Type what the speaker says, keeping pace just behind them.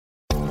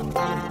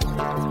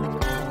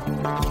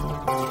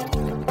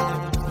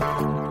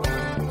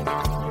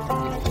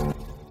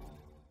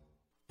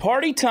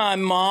Party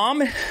time,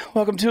 Mom.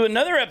 Welcome to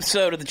another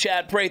episode of the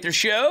Chad Prather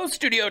Show,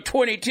 Studio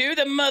 22,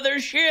 the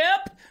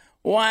mothership,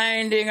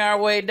 winding our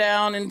way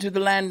down into the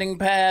landing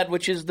pad,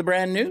 which is the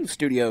brand new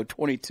Studio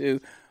 22.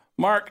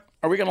 Mark,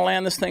 are we going to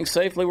land this thing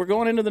safely? We're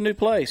going into the new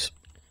place.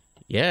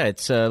 Yeah,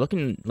 it's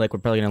looking like we're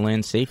probably going to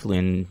land safely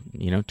in,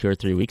 2 or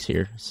 3 weeks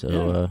here.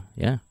 So,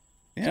 yeah.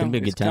 It's going to be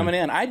a good time. Coming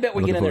in. I bet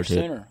we get in there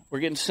sooner. We're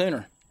getting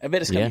sooner. I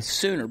bet it's going to be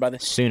sooner by the...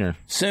 Sooner.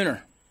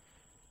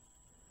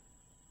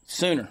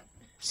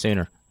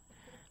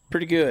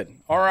 Pretty good.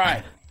 All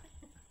right.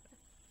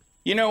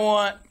 You know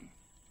what?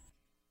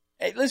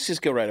 Hey, let's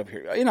just go right up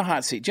here. In a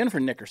hot seat,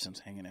 Jennifer Nickerson's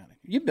hanging out.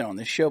 You've been on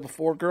this show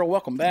before, girl.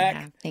 Welcome back.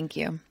 Yeah, thank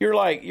you. You're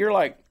like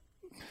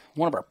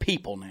one of our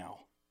people now.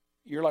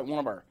 You're like one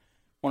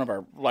of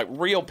our like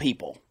real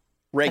people,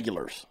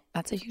 regulars.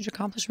 That's a huge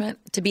accomplishment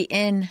to be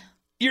in.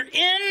 You're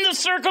in the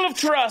circle of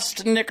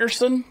trust,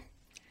 Nickerson.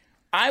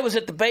 I was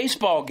at the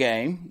baseball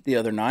game the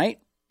other night.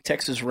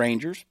 Texas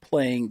Rangers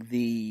playing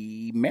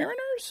the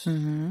Mariners.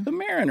 Mm-hmm. The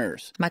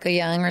Mariners. Michael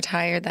Young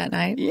retired that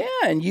night. Yeah,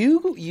 and you,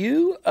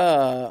 who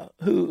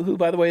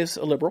by the way is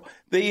a liberal.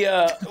 We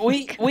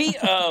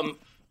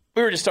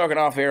were just talking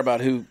off air about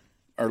who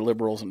are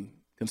liberals and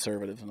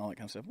conservatives and all that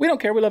kind of stuff. We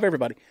don't care. We love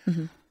everybody.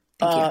 Mm-hmm.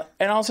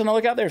 And all of a sudden I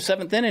look out there,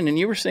 seventh inning, and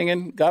you were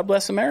singing "God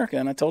Bless America,"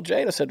 and I told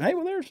Jade, I said, "Hey,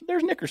 well,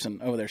 there's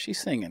Nickerson over there.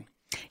 She's singing."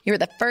 You were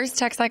the first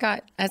text I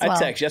got as well. I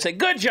text you. I said,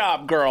 "Good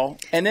job, girl."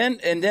 And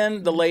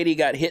then the lady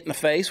got hit in the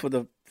face with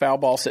a foul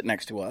ball sitting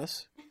next to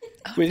us.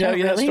 We tell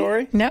you that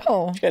story?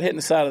 No. She got hit in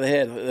the side of the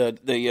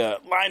head. The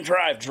line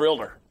drive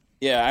drilled her.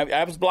 Yeah,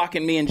 I was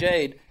blocking me and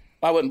Jade.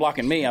 I wasn't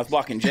blocking me. I was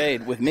blocking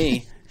Jade with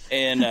me.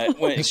 And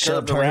when it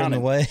curved around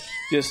and away.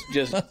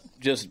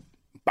 just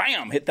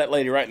bam, hit that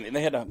lady right. And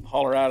they had to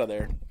haul her out of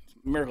there.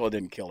 Miracle it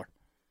didn't kill her.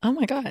 Oh,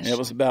 my gosh. And it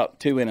was about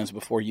 2 innings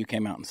before you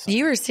came out and sang.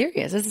 You were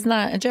serious. This is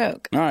not a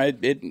joke. No,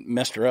 it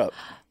messed her up.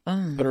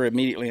 Put her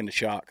immediately into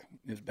shock.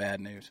 It was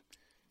bad news.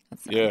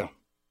 Yeah.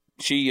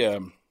 She,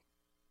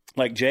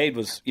 like Jade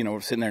was,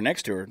 sitting there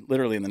next to her,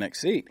 literally in the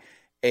next seat.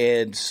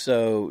 And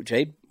so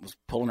Jade was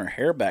pulling her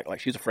hair back like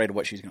she was afraid of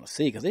what she's going to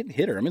see because it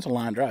hit her. I mean, it's a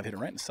line drive. Hit her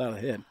right in the side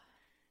of the head.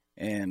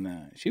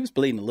 And she was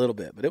bleeding a little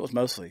bit, but it was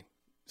mostly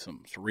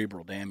some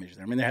cerebral damage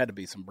there. I mean, there had to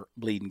be some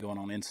bleeding going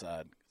on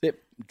inside.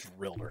 It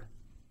drilled her.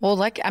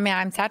 Well,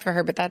 I'm sad for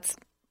her, but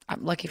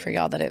I'm lucky for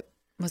y'all that it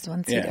was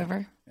one seat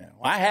over. Yeah.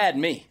 Well, I had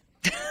me.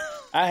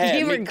 I had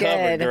you me were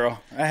covered, good.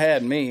 girl. I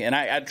had me. And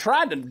I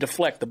tried to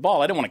deflect the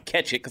ball. I didn't want to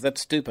catch it because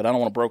that's stupid. I don't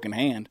want a broken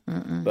hand.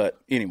 Mm-mm. But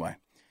anyway,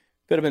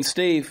 if it had been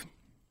Steve.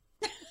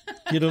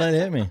 You'd have let it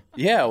hit me.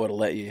 Yeah, I would have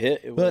let you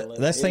hit. But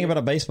that's the thing about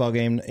a baseball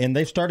game, and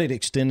they've started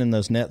extending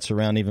those nets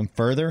around even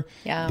further.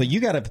 Yeah. But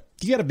you got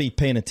to be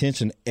paying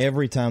attention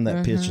every time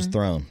that pitch is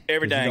thrown.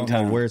 Every dang you don't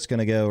time. know where it's going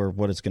to go or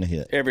what it's going to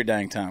hit. Every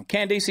dang time.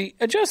 Candice,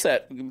 adjust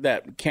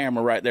that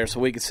camera right there so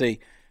we can see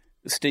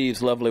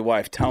Steve's lovely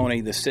wife,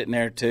 Tony, that's sitting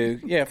there too.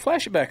 Yeah,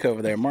 flash it back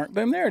over there, Mark.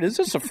 Boom, there it is.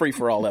 This is a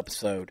free-for-all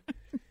episode.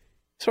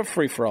 It's a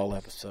free-for-all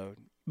episode.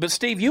 But,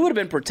 Steve, you would have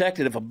been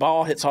protected if a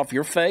ball hits off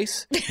your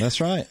face. That's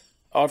right.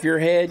 Off your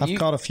head. I've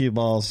caught a few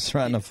balls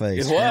right in the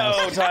face.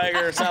 Whoa,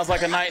 Tiger. Sounds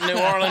like a night in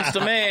New Orleans to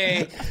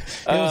me. It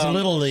was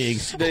Little League.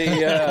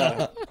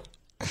 Yeah.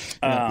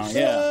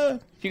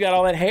 You got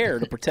all that hair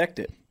to protect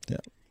it.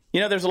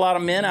 Yeah. There's a lot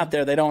of men out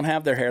there, they don't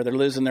have their hair. They're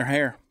losing their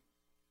hair.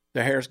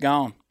 Their hair's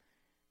gone.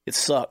 It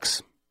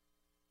sucks.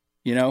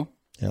 Yep.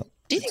 Do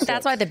you think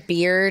that's why the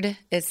beard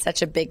is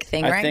such a big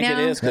thing right now? I think it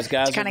is because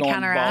guys are going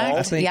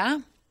counteract. bald. Yeah.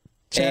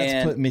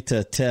 Chad's put me to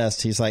a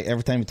test. He's like,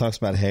 every time he talks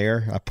about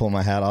hair, I pull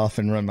my hat off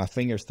and run my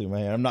fingers through my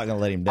hair. I'm not going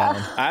to let him down.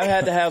 I've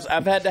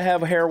had to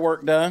have hair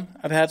work done.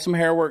 I've had some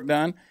hair work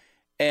done.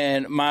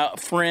 And my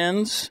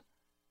friends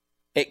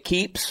at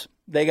Keeps,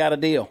 they got a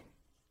deal.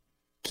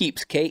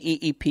 Keeps,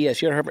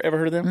 Keeps. You ever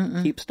heard of them?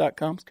 Mm-mm.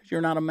 Keeps.com? Because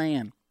you're not a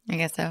man. I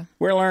guess so.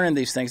 We're learning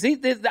these things.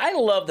 I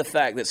love the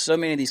fact that so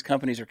many of these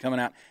companies are coming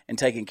out and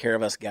taking care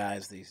of us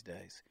guys these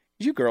days.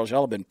 You girls,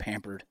 y'all have been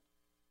pampered.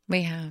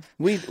 We have.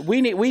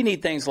 We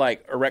need things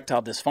like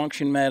erectile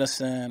dysfunction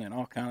medicine and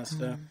all kind of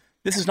stuff.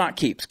 This is not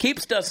Keeps.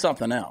 Keeps does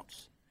something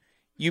else.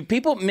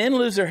 Men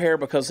lose their hair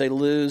because they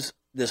lose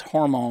this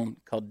hormone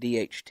called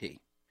DHT.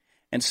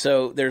 And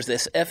so there's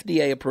this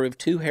FDA-approved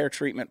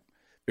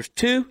There's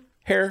 2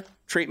 hair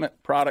treatment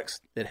products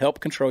that help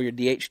control your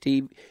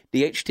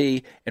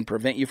DHT and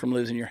prevent you from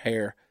losing your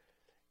hair.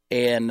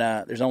 And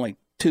there's only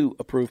 2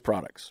 approved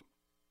products.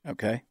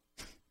 Okay?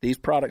 These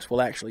products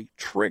will actually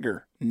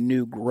trigger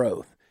new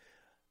growth.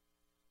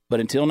 But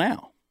until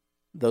now,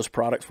 those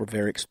products were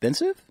very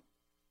expensive,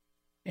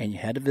 and you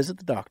had to visit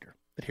the doctor.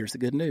 But here's the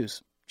good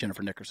news,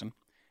 Jennifer Nickerson.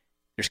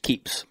 There's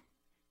Keeps.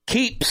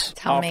 Keeps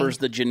offers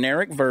the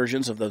generic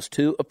versions of those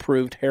 2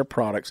 approved hair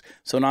products.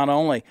 So not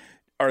only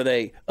are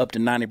they up to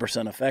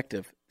 90%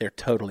 effective, they're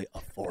totally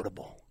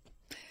affordable.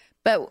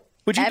 But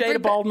would you date a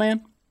bald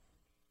man?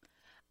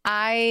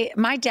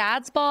 My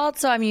dad's bald,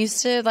 so I'm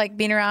used to like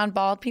being around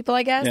bald people,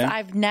 I guess. Yeah.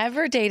 I've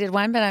never dated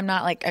one, but I'm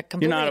not like a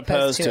completely You're not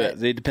opposed to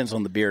it. It depends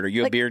on the beard. Are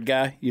you a beard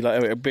guy? You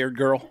like a beard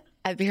girl?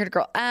 A beard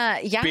girl.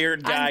 Yeah.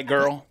 Beard guy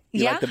girl?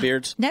 You like the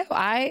beards? No,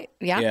 I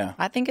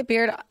think a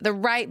beard, the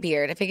right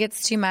beard. If it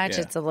gets too much,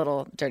 it's a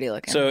little dirty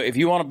looking. So if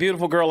you want a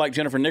beautiful girl like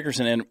Jennifer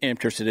Nickerson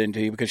interested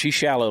into you because she's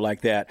shallow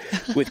like that,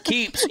 with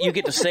Keeps, you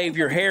get to save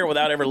your hair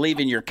without ever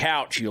leaving your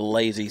couch, you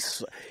lazy.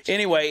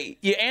 Anyway,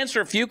 you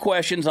answer a few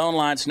questions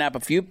online, snap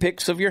a few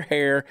pics of your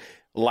hair.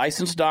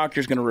 Licensed doctor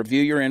is going to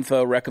review your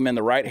info, recommend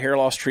the right hair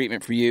loss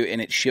treatment for you,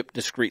 and it's shipped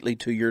discreetly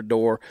to your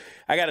door.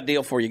 I got a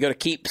deal for you. Go to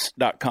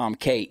keeps.com,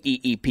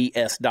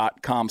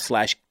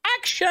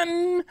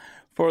 KEEPS.com/action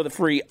for the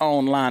free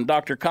online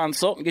doctor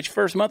consult and get your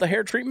first month of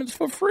hair treatments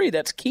for free.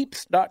 That's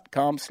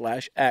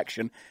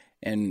keeps.com/action.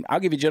 And I'll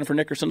give you Jennifer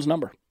Nickerson's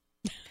number.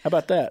 How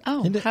about that?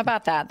 Oh, how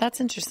about that?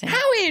 That's interesting.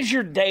 How is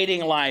your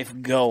dating life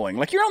going?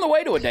 Like, you're on the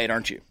way to a date,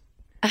 aren't you?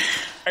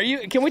 Are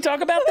you? Can we talk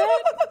about that?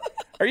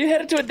 Are you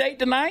headed to a date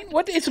tonight?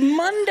 What? It's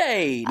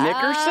Monday,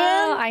 Nickerson.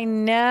 Oh, I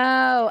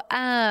know.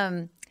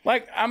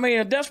 Like, I mean,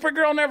 a desperate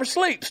girl never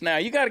sleeps. Now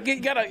you gotta.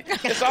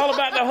 It's all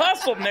about the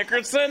hustle,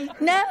 Nickerson.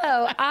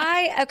 No,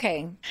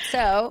 okay.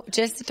 So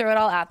just to throw it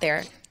all out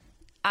there,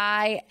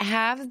 I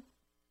have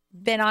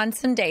been on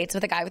some dates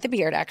with a guy with a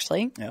beard,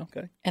 actually. Yeah.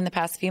 Okay. In the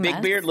past few months.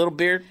 Big beard, little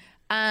beard.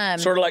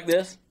 Sort of like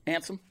this,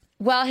 handsome.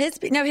 Well, his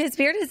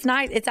beard is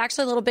nice. It's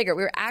actually a little bigger.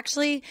 We were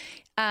actually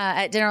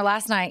at dinner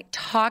last night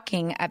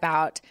talking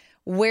about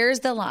where's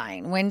the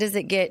line? When does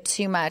it get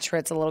too much where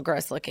it's a little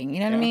gross looking?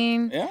 You know what I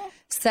mean? Yeah.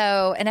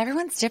 So, and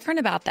everyone's different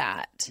about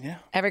that. Yeah.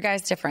 Every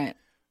guy's different.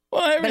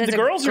 Well, the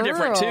girls are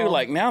different too.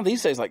 Like now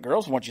these days, like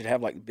girls want you to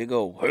have like big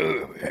old.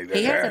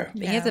 He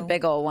has a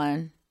big old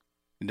one.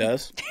 It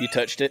does? You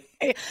touched it?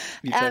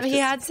 He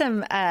had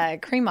some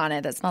cream on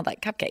it that smelled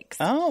like cupcakes.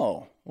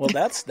 Oh. Well,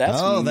 that's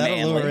that'll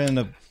manly. lure in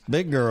the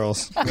big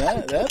girls.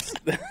 That's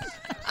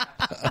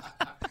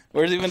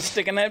where's he been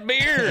sticking that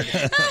beard?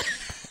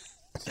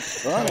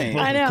 Funny.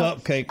 I know.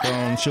 Cupcake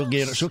on.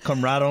 She'll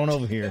come right on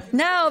over here.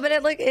 No, but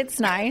it's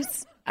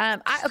nice. I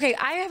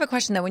have a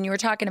question though. When you were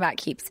talking about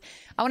Keeps,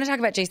 I want to talk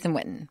about Jason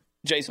Witten.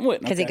 Jason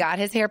Witten, because he got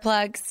his hair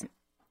plugs,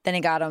 then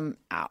he got them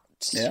out.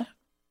 Yeah.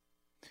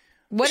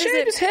 What is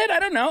it? His head? I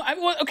don't know.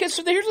 Okay,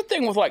 so here's the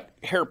thing with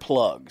like hair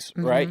plugs,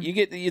 right?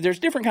 There's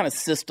different kind of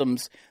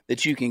systems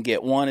that you can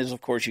get. One is, of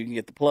course, you can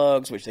get the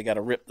plugs, which they got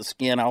to rip the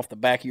skin off the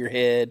back of your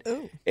head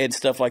and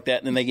stuff like that,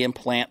 and then they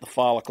implant the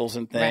follicles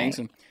and things.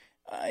 Right.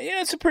 And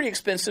it's a pretty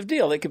expensive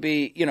deal. It could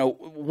be,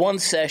 one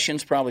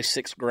session's probably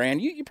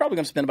 $6,000. You're probably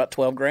going to spend about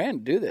 $12,000 to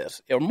do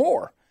this or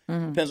more.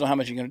 Depends on how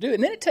much you're going to do.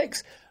 And then it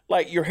takes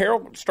your hair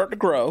will start to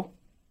grow,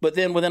 but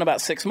then within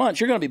about 6 months,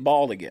 you're going to be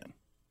bald again.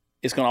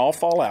 It's going to all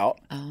fall out,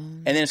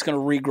 and then it's going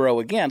to regrow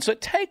again. So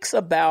it takes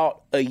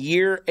about a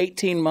year,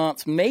 18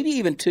 months, maybe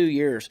even 2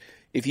 years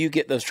if you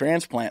get those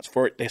transplants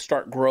for it to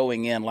start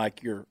growing in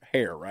like your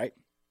hair, right?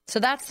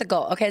 So that's the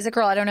goal. Okay, as a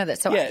girl, I don't know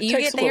this. So you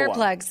get the hair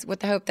plugs with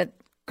the hope that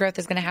growth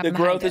is going to happen. The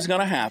growth is going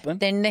to happen.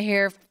 Then the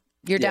hair,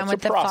 you're done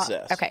with the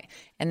process. Okay,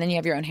 and then you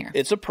have your own hair.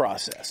 It's a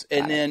process.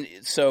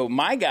 So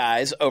my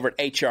guys over at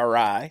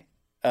HRI,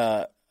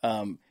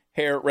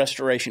 Hair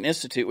Restoration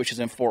Institute, which is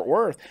in Fort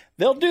Worth,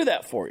 they'll do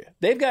that for you.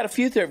 They've got a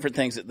few different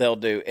things that they'll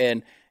do.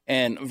 And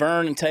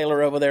Vern and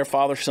Taylor over there,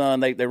 father, son,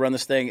 they run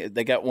this thing.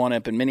 They got one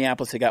up in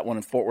Minneapolis. They got one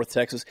in Fort Worth,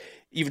 Texas.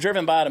 You've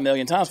driven by it a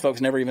million times.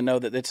 Folks never even know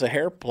that it's a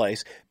hair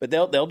place. But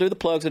they'll do the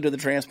plugs. They'll do the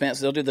transplants.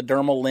 They'll do the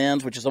dermal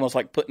lens, which is almost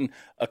like putting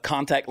a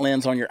contact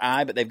lens on your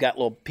eye, but they've got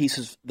little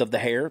pieces of the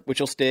hair, which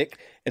will stick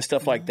and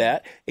stuff like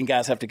that. And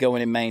guys have to go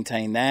in and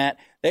maintain that.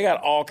 They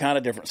got all kind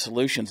of different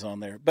solutions on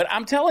there. But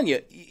I'm telling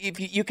you, if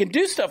you can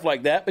do stuff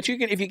like that, but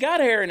if you got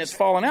hair and it's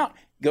falling out,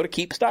 go to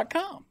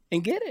keeps.com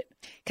and get it.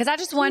 Because I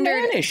just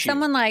wondered,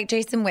 someone like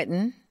Jason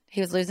Witten, he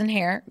was losing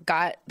hair,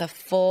 got the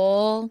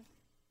full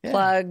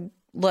plug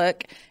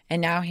look,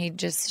 and now he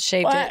just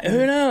shaved it.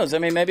 Who knows? I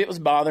mean, maybe it was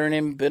bothering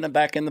him, putting it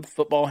back in the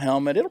football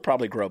helmet. It'll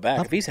probably grow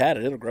back. If he's had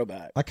it, it'll grow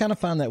back. I kind of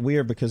find that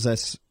weird because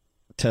that's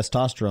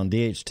testosterone.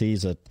 DHT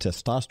is a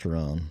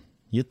testosterone.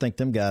 You'd think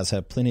them guys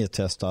have plenty of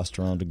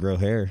testosterone to grow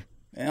hair.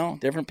 Well,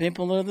 different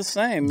people are the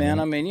same, man.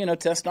 I mean,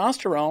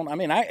 testosterone. I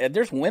mean,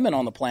 there's women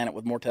on the planet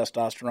with more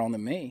testosterone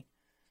than me.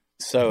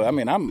 So, I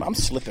mean, I'm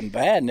slipping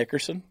bad,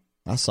 Nickerson.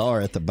 I saw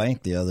her at the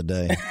bank the other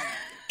day.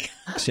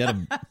 She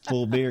had a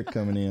full beard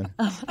coming in.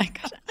 Oh, my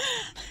God.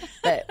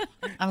 But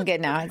I'm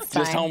good now. It's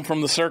fine. Just home from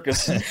the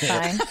circus. It's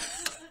fine.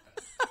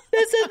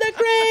 This is the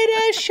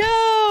greatest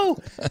show.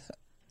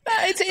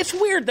 It's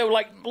weird though.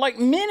 Like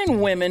men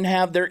and women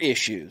have their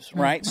issues,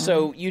 right? Mm-hmm.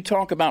 So you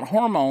talk about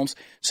hormones.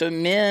 So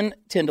men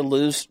tend to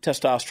lose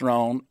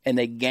testosterone and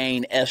they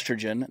gain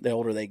estrogen the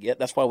older they get.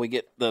 That's why we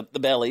get the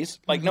bellies.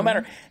 Like no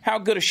matter how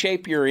good a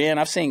shape you're in,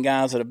 I've seen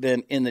guys that have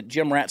been in the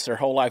gym rats their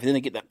whole life, and then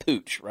they get that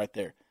pooch right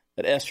there,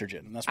 that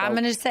estrogen. And that's why I'm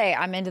going to say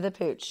I'm into the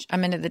pooch.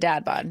 I'm into the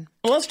dad bod.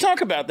 Well, let's talk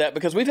about that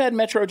because we've had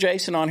Metro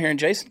Jason on here, and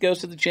Jason goes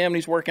to the gym and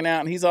he's working out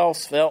and he's all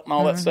svelte and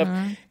all that stuff.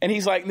 And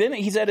he's like, then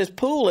he's at his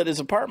pool at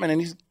his apartment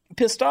and he's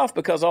pissed off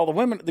because all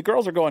the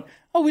girls are going,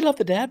 oh, we love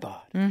the dad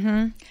bod.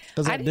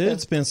 Because that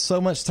dude spends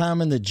so much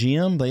time in the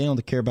gym, they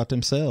only care about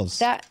themselves.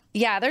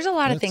 There's a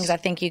lot of things I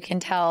think you can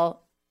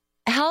tell.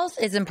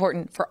 Health is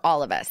important for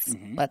all of us.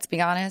 Let's be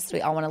honest.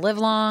 We all want to live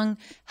long.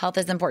 Health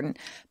is important.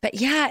 But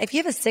yeah, if you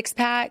have a six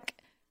pack,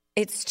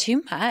 it's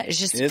too much.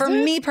 Just for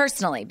me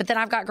personally. But then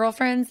I've got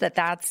girlfriends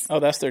that's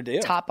their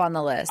deal. Top on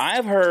the list. I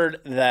have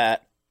heard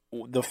that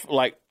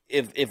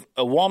if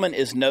a woman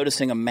is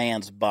noticing a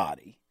man's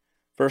body,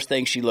 first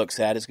thing she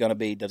looks at is going to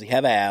be, does he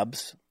have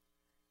abs?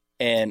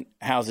 And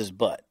how's his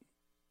butt?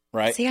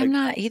 Right? See, I'm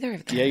not either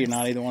of those. Yeah, you're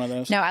not either one of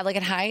those? No, I look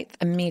at height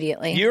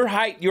immediately. You're a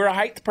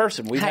height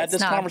person. We've had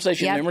this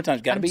conversation numerous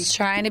times. I'm just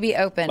trying to be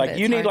open. Like,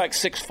 you need like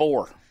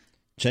 6'4".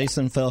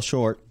 Jason fell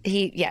short.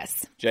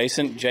 Yes.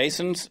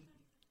 Jason's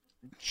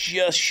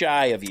just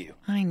shy of you.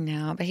 I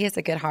know, but he has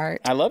a good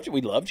heart.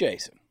 We love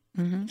Jason.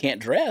 Can't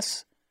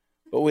dress,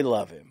 but we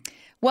love him.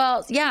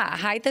 Well, yeah,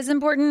 height is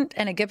important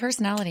and a good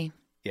personality.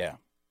 Yeah.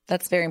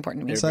 That's very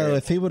important to me. So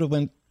if he would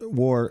have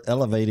wore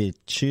elevated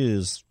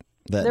shoes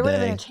that there would day,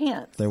 have been a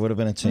chance. There would have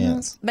been a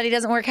chance. But he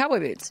doesn't wear cowboy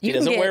boots. He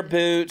doesn't wear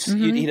boots.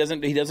 He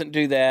doesn't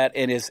do that,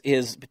 and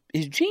his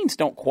jeans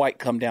don't quite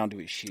come down to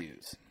his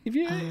shoes.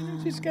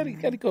 He's got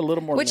to go a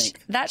little more. Which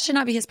length. That should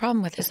not be his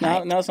problem with his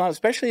height. No, it's not.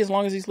 Especially as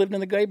long as he's lived in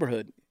the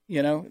neighborhood.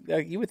 You know,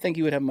 you would think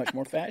he would have much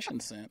more fashion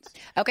sense.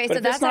 Okay, but so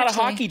if that's it's not a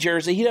hockey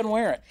jersey, he doesn't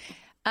wear it.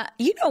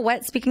 You know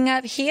what? Speaking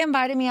of, he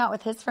invited me out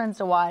with his friends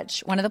to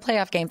watch one of the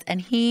playoff games,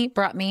 and he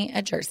brought me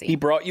a jersey. He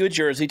brought you a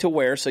jersey to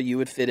wear so you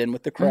would fit in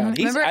with the crowd.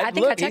 Remember, I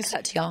think I texted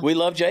that to y'all. We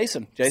love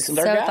Jason. Jason's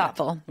our so guy.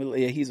 Thoughtful.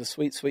 Yeah, he's a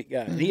sweet, sweet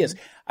guy. He is.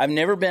 I've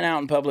never been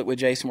out in public with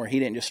Jason where he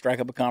didn't just strike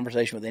up a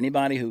conversation with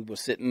anybody who was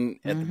sitting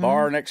at the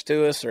bar next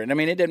to us. It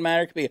didn't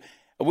matter. It could be.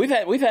 We've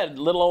had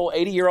little old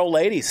 80-year-old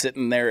ladies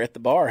sitting there at the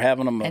bar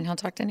having them. And he'll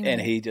talk to anyone.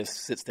 And he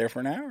just sits there for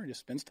an hour and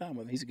just spends time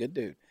with them. He's a good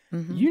dude.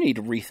 You need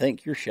to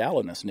rethink your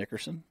shallowness,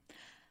 Nickerson.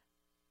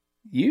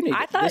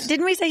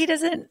 Didn't we say he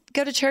doesn't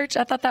go to church?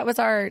 I thought that was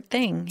our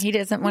thing. He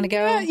doesn't want to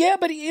go. Yeah,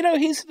 but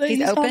he's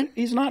open.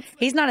 He's not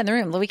in the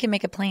room. We can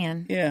make a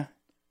plan. Yeah.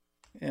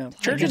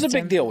 Church is a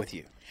big deal with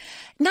you.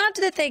 Not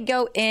that they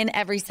go in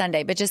every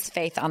Sunday, but just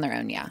faith on their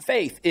own. Yeah,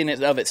 faith in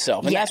and of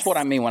itself, and that's what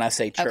I mean when I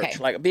say church. Okay.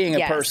 Like being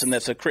a person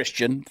that's a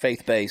Christian,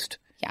 faith based.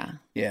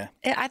 Yeah.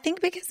 I think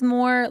because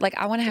more like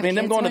I want to have.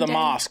 Them going to the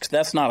mosques.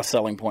 That's not a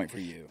selling point for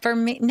you. For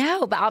me,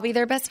 no. But I'll be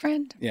their best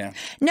friend. Yeah.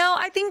 No,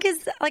 I think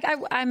is like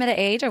I'm at an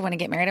age I want to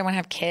get married. I want to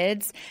have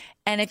kids.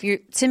 And if you're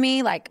to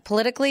me like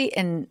politically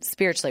and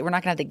spiritually, we're not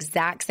going to have the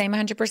exact same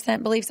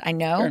 100% beliefs. I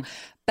know,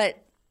 but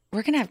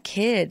we're going to have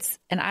kids,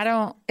 and I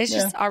don't. It's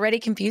just already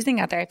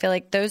confusing out there. I feel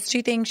like those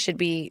two things should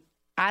be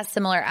as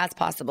similar as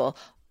possible,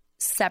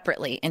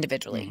 separately,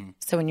 individually.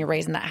 So when you're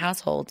raising that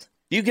household.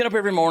 You get up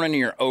every morning and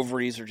your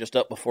ovaries are just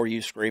up before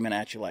you screaming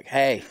at you like,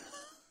 hey,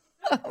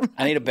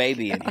 I need a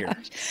baby in here.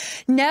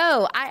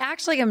 No, I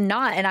actually am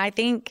not. And I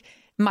think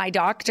my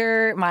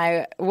doctor,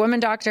 my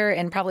woman doctor,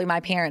 and probably my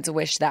parents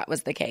wish that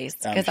was the case.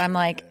 Because I'm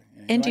like,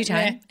 in due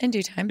time.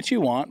 But you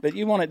want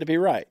it to be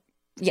right.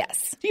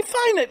 Yes. Do you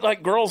find that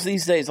like girls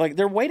these days, like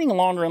they're waiting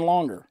longer and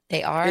longer?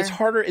 They are. It's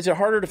harder. Is it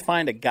harder to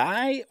find a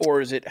guy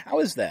or how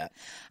is that?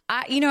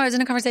 I was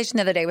in a conversation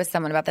the other day with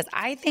someone about this.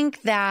 I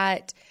think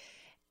that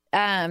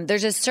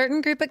there's a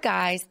certain group of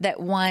guys that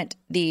want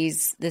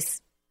this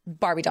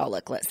Barbie doll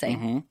look, let's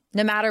say,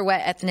 no matter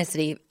what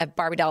ethnicity, a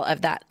Barbie doll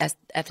of that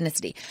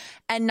ethnicity.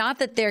 And not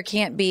that there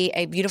can't be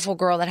a beautiful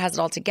girl that has it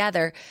all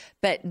together,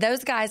 but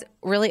those guys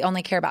really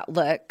only care about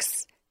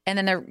looks. And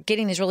then they're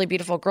getting these really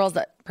beautiful girls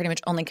that pretty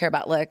much only care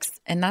about looks.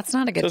 And that's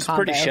not a good combo. So it's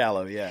pretty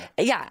shallow, yeah.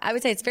 Yeah, I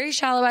would say it's very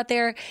shallow out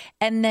there.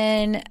 And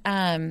then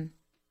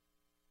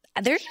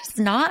there's just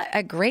not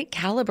a great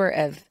caliber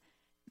of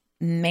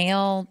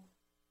male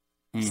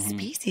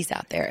species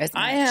out there as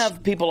much. I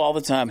have people all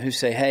the time who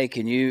say, hey,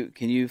 can you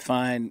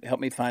help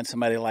me find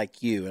somebody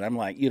like you? And I'm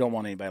like, you don't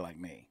want anybody like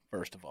me,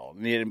 first of all.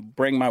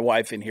 Bring my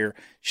wife in here.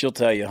 She'll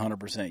tell you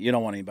 100%. You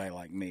don't want anybody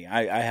like me.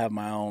 I have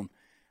my own.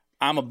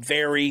 I'm a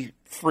very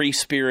free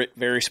spirit,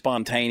 very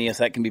spontaneous.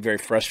 That can be very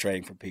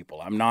frustrating for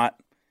people. I'm not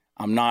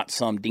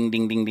some ding,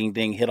 ding, ding, ding,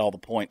 ding, hit all the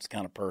points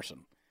kind of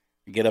person.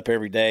 I get up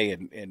every day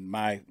and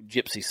my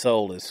gypsy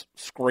soul is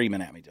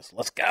screaming at me, just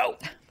let's go.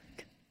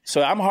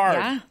 So I'm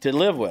hard to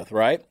live with,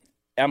 right?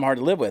 I'm hard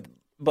to live with.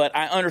 But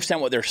I understand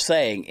what they're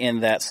saying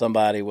in that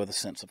somebody with a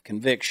sense of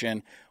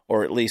conviction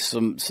or at least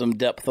some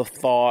depth of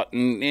thought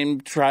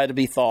and try to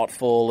be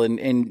thoughtful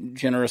and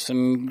generous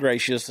and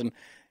gracious and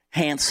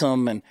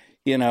handsome and,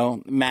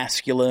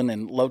 masculine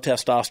and low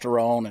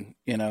testosterone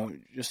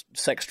and, just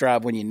sex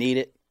drive when you need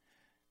it,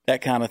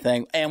 that kind of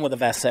thing, and with a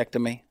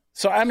vasectomy.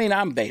 So,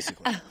 I'm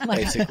basically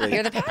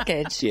you're the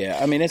package.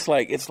 Yeah. It's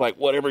like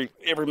what every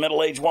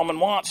middle-aged woman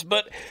wants.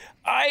 But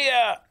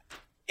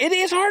it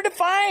is hard to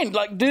find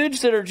like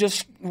dudes that are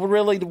just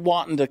really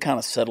wanting to kind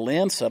of settle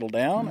in, settle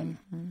down.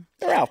 And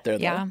they're out there,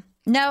 though. Yeah.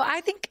 No,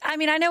 I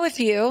know a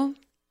few.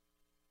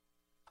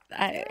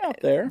 They're out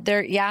there.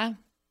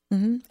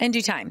 In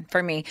due time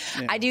for me.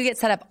 Yeah. I do get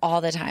set up all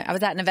the time. I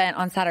was at an event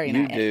on Saturday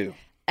night. You do.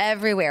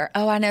 everywhere.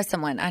 Oh, I know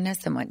someone,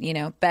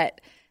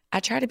 but I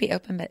try to be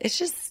open, but it's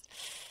just,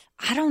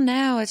 I don't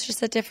know. It's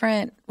just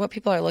what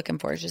people are looking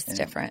for is just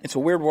different. It's a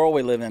weird world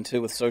we live in,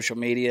 too, with social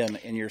media,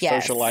 and your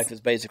Yes. social life is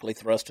basically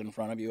thrust in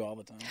front of you all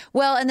the time.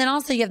 Well, and then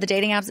also you have the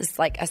dating apps. It's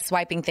like a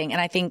swiping thing.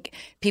 And I think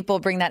people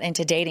bring that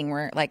into dating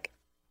where like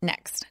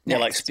next. Yeah,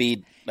 like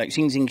speed, like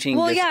zing, zing, zing.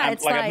 Well, This- yeah, I'm-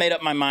 it's I've made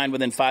up my mind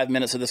within 5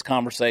 minutes of this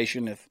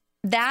conversation. If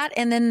that,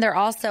 and then they're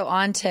also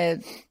on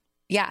to,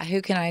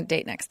 who can I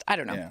date next? I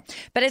don't know. Yeah.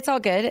 But it's all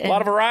good. A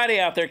lot of variety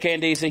out there,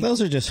 Candice.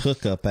 Those are just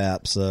hookup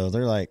apps, though.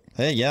 They're like,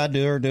 hey, yeah,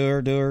 do her.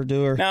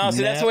 No,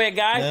 see, that's the way a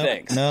guy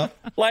thinks. No.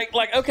 Like,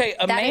 okay,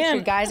 a that is man.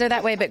 true. Guys are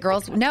that way, but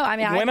girls, no. I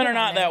mean, Women are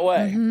not that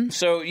way.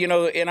 So,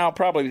 and I'll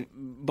probably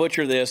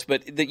butcher this,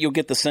 but you'll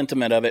get the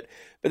sentiment of it.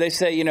 But they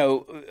say,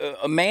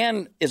 a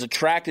man is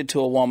attracted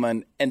to a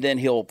woman and then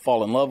he'll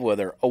fall in love with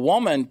her. A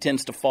woman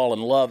tends to fall in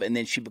love and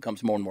then she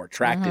becomes more and more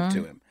attracted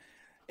to him.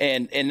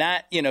 And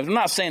that, I'm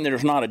not saying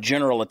there's not a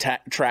general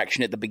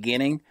attraction at the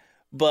beginning,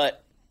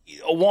 but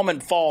a woman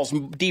falls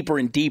deeper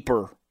and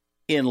deeper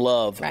in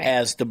love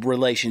as the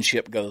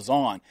relationship goes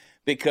on.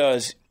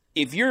 Because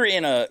if you're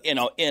in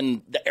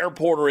the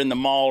airport or in the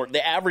mall,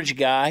 the average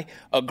guy,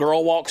 a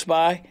girl walks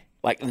by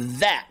like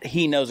that,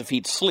 he knows if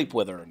he'd sleep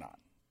with her or not.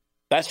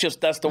 That's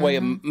the way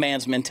a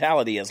man's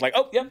mentality is. Like,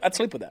 oh yeah, I'd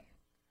sleep with that.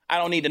 I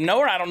don't need to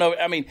know her. I don't know.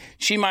 I mean,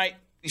 she might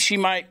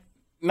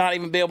not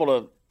even be able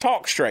to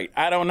talk straight.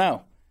 I don't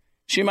know.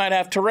 She might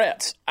have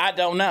Tourette's. I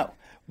don't know.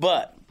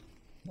 But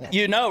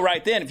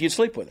right then if you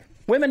sleep with her.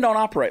 Women don't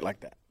operate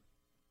like that.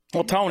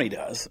 Well, Tony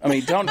does. I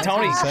mean, Tony,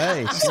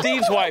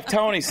 Steve's wife,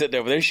 Tony, sitting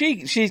over there.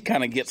 She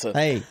kind of gets a.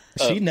 Hey,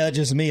 she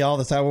nudges me all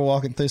the time. We're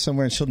walking through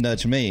somewhere, and she'll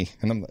nudge me,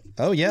 and I'm like,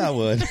 "Oh yeah, I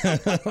would."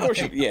 Of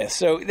course, yeah.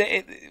 So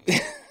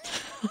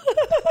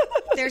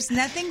there's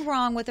nothing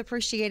wrong with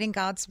appreciating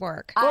God's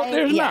work.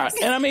 There's not.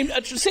 And I mean,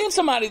 seeing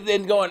somebody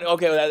then going,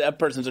 okay, well, that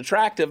person's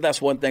attractive. That's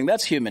one thing.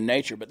 That's human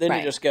nature. But then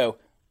you just go,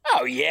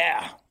 oh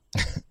yeah.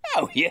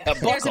 Oh, yeah,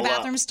 buckle There's a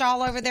bathroom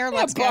stall over there.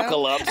 Let's go.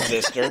 Buckle up,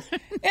 sister.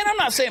 And I'm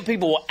not saying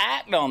people will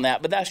act on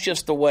that, but that's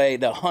just the way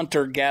the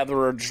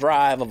hunter-gatherer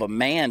drive of a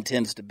man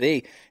tends to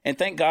be. And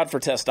thank God for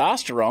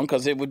testosterone,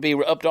 because it would be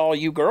up to all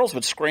you girls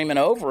with screaming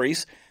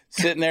ovaries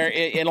sitting there.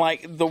 And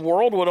like the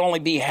world would only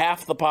be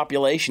half the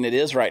population it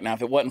is right now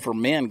if it wasn't for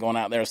men going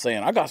out there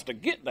saying, I got to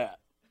get that.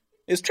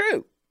 It's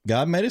true.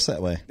 God made us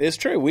that way. It's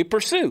true. We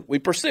pursue.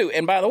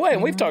 And by the way,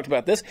 and we've talked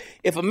about this,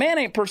 if a man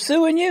ain't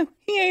pursuing you,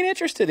 he ain't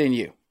interested in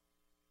you.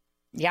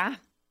 Yeah.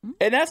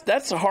 And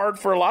that's hard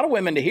for a lot of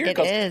women to hear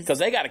because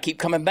they got to keep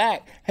coming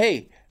back.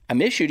 Hey, I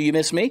miss you. Do you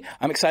miss me?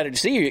 I'm excited to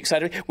see you. Are you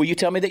excited? Will you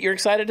tell me that you're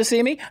excited to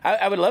see me?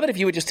 I would love it if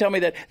you would just tell me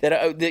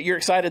that you're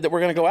excited that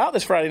we're going to go out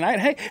this Friday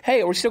night.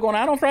 Hey, are we still going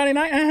out on Friday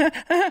night?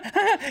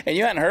 And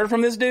you hadn't heard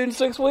from this dude in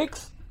 6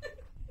 weeks?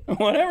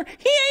 Whatever.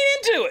 He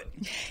ain't into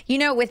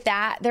it. With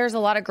that, there's a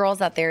lot of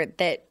girls out there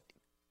that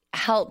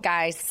help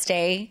guys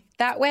stay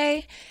that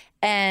way.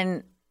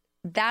 And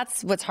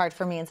that's what's hard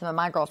for me and some of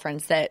my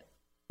girlfriends, that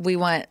we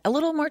want a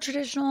little more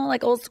traditional,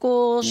 like old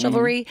school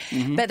chivalry.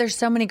 Mm-hmm. But there's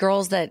so many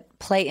girls that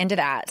play into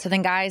that. So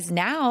then guys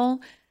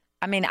now,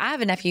 I mean, I have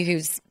a nephew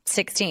who's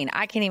 16.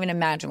 I can't even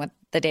imagine what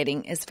the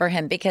dating is for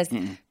him because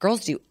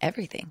girls do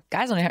everything.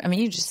 Guys don't have, I mean,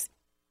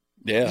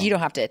 you don't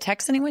have to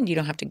text anyone. You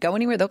don't have to go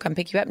anywhere. They'll come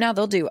pick you up now.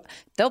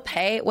 They'll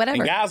pay,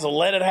 whatever. And guys will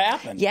let it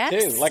happen,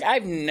 yes. too. Like, I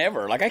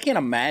can't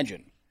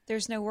imagine.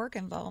 There's no work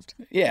involved.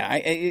 Yeah.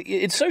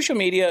 It's social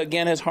media,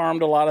 again, has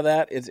harmed a lot of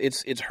that.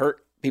 It's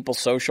hurt people's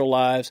social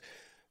lives.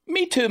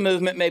 Me Too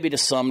movement, maybe to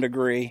some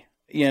degree,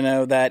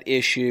 that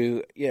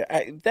issue. Yeah,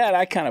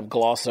 I kind of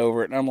gloss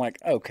over it. And I'm like,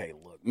 okay,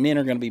 look, men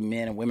are going to be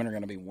men and women are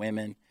going to be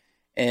women.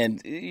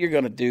 And you're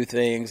going to do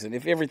things. And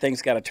if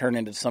everything's got to turn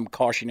into some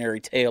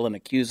cautionary tale and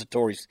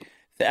accusatory,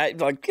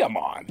 like, come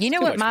on. You know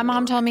what my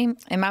mom told me?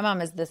 And my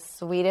mom is the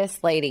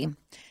sweetest lady.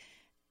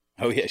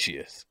 Oh, yeah, she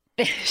is.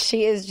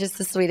 She is just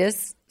the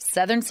sweetest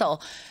Southern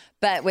soul.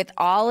 But with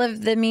all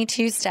of the Me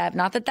Too stuff,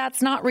 not that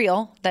that's not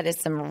real, that is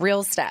some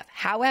real stuff.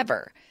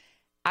 However,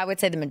 I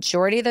would say the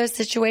majority of those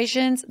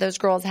situations, those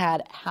girls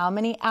had how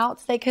many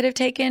outs they could have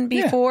taken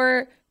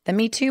before the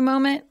Me Too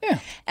moment. Yeah.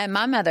 And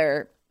my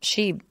mother,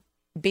 she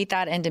beat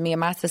that into me and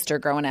my sister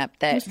growing up.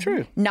 That's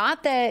true.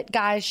 Not that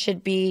guys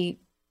should be,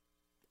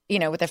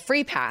 with a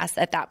free pass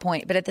at that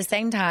point, but at the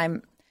same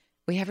time,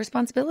 we have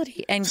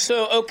responsibility. And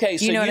so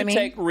you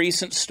take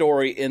recent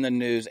story in the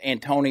news,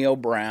 Antonio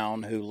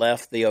Brown, who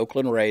left the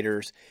Oakland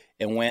Raiders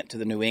and went to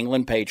the New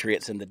England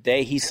Patriots. And the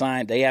day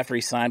after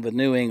he signed with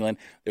New England,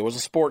 there was a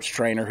sports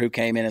trainer who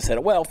came in and said,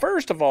 well,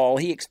 first of all,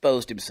 he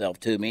exposed himself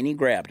to me and he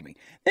grabbed me.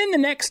 Then the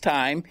next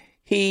time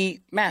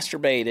he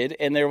masturbated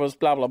and there was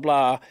blah, blah,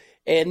 blah.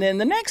 And then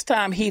the next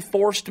time he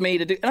forced me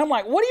to do, and I'm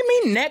like, what do you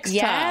mean next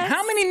time?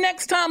 How many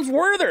next times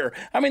were there?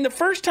 I mean, the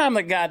first time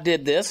the guy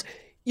did this,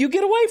 you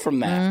get away from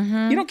that.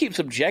 Mm-hmm. You don't keep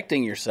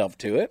subjecting yourself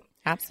to it.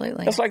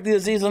 Absolutely. That's like the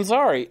Aziz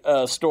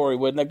Ansari story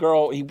when the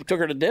girl, he took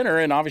her to dinner,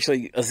 and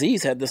obviously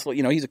Aziz had this,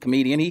 he's a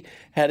comedian. He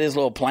had his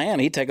little plan.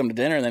 He'd take him to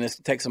dinner, and then he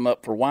takes him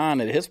up for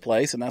wine at his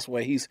place, and that's the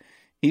way he's,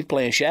 He's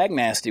playing shag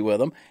nasty with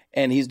them,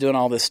 and he's doing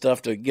all this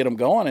stuff to get them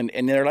going,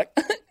 and they're like,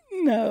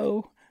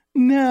 no.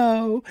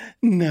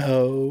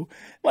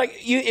 Like,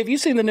 have you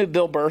seen the new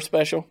Bill Burr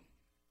special?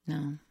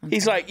 No.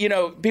 He's like,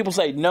 people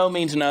say no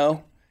means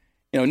no.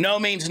 No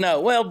means no.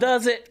 Well,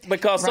 does it?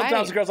 Because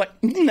sometimes the girl's like,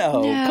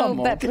 no, come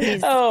on. But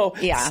please. Oh,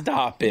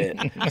 stop it.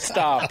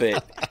 Stop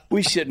it.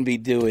 We shouldn't be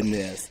doing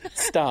this.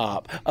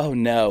 Stop. Oh,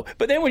 no.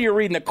 But then when you're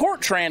reading the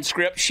court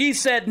transcript, she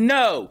said,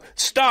 no,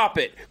 stop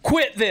it.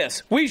 Quit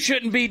this. We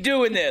shouldn't be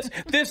doing this.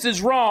 This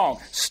is wrong.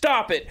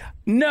 Stop it.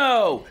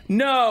 No.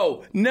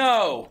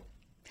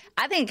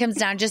 I think it comes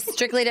down just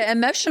strictly to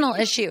emotional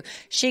issue.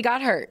 She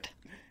got hurt.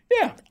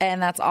 Yeah. And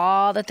that's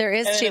all that there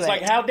is and to it's it.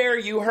 like, how dare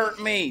you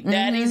hurt me,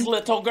 Daddy's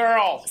little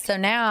girl. So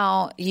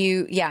now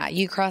you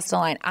crossed the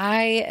line.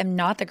 I am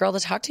not the girl to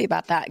talk to you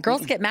about that.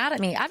 Girls get mad at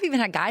me. I've even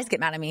had guys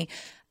get mad at me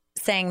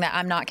saying that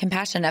I'm not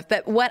compassionate enough.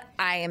 But what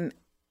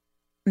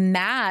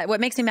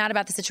makes me mad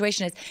about the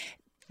situation is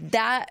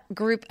that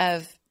group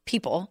of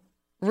people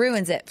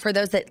ruins it for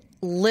those that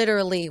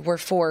literally were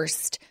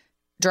forced,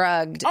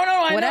 drugged,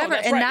 I whatever. know.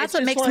 That's and right. that's It's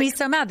what makes just me like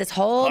so mad. This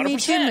whole 100%. Me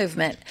Too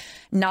movement.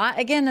 Not,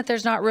 again, that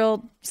there's not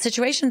real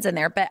situations in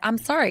there, but I'm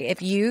sorry.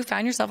 If you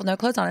find yourself with no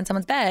clothes on in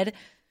someone's bed,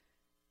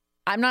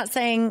 I'm not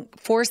saying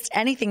forced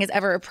anything is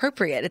ever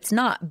appropriate. It's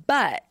not,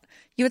 but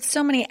you had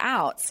so many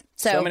outs.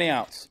 So many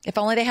outs. If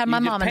only they had my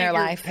mom in their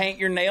life. Paint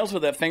your nails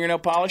with that fingernail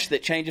polish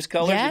that changes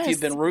colors Yes. if you've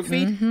been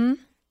roofied.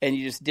 And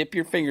you just dip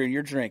your finger in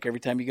your drink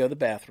every time you go to the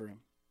bathroom.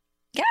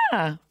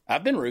 Yeah.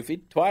 I've been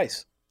roofied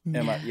twice. I've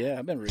been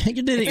roofied.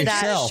 You did it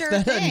That yourself. sure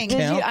That doesn't thing.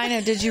 count. I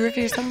know. Did you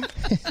roofie yourself?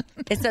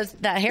 It's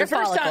that hair The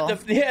first follicle.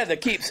 time, the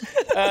keeps.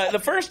 The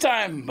first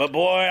time, but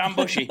boy, I'm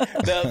bushy.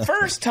 The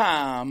first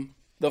time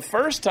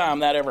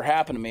that ever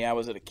happened to me, I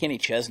was at a Kenny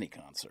Chesney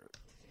concert,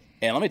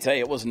 and let me tell you,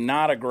 it was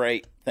not a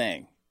great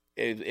thing.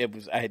 It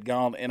was. I had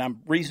gone, and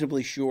I'm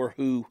reasonably sure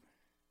who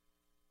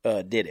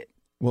did it.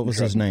 What was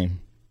his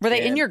name? Were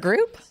they in your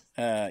group?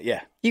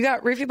 Yeah. You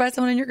got roofied by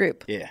someone in your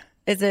group? Yeah.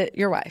 Is it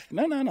your wife?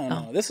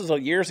 No. This was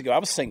years ago. I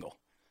was single.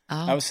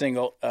 Oh. I was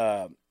single.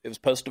 It was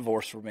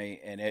post-divorce for me,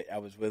 and I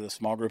was with a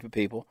small group of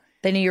people.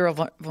 They knew you were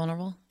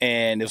vulnerable?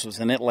 And this was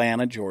in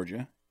Atlanta,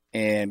 Georgia.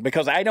 And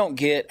because I don't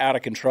get out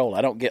of control.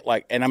 I don't get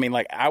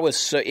I was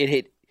so,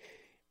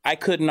 I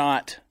could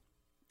not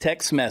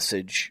text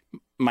message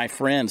my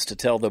friends to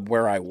tell them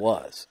where I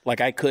was.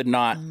 Like, I could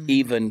not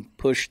even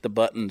push the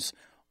buttons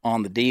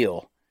on the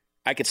deal.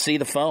 I could see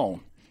the phone,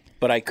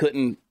 but I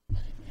couldn't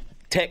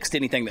text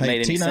anything that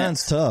made any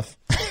sense. T9's tough.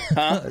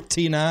 Huh?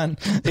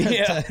 T9.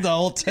 Yeah. The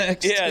old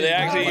text. Yeah, they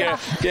actually,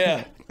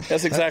 yeah.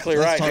 That's exactly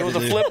right. It was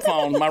a flip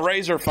phone, my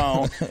Razor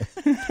phone.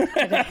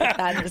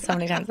 That so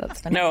many times.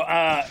 That's funny. No,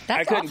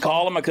 I couldn't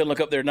call them. I couldn't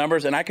look up their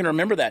numbers, and I can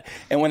remember that.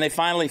 And when they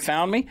finally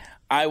found me,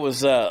 I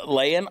was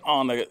laying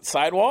on the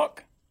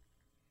sidewalk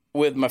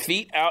with my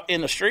feet out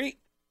in the street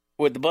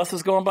with the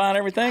buses going by and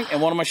everything,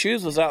 and one of my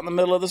shoes was out in the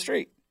middle of the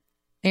street.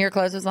 And your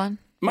clothes was on?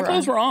 My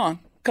clothes were on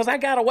because I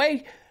got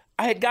away.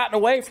 I had gotten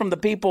away from the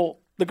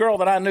girl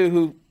that I knew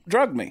who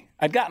drugged me.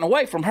 I'd gotten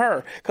away from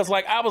her because,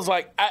 I was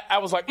like,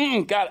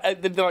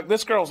 God,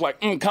 this girl's like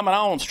coming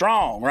on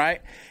strong,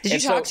 right? Did you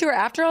talk to her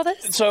after all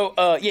this?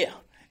 So, yeah.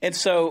 And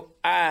so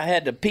I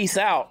had to peace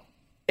out,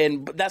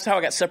 and that's how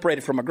I got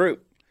separated from my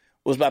group,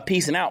 was by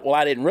peacing out. Well,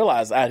 I didn't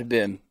realize I had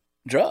been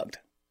drugged,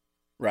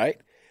 right?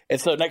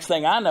 And so next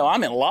thing I know,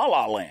 I'm in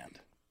la-la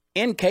land,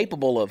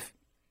 incapable of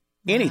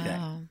anything.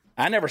 Wow.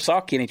 I never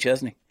saw Kenny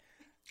Chesney.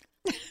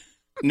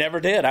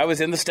 Never did. I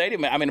was in the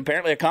stadium. I mean,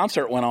 apparently a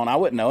concert went on. I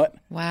wouldn't know it.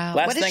 Wow.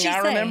 Last What did thing she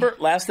I say?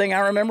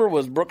 remember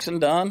was Brooks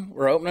and Dunn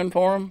were opening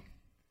for him.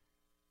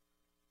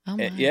 Oh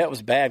my. Yeah, it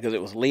was bad because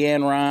it was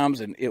Leanne Rimes,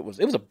 and it was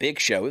a big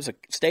show. It was a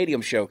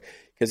stadium show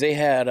because they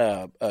had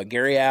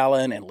Gary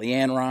Allen and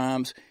Leanne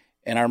Rimes,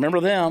 and I remember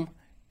them.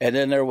 And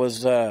then there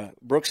was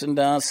Brooks and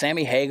Dunn.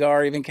 Sammy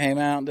Hagar even came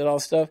out and did all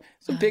this stuff.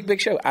 It's a big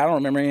show. I don't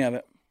remember any of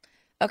it.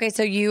 Okay,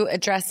 so you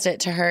addressed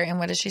it to her, and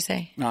what did she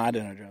say? No, I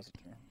didn't address it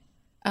to her.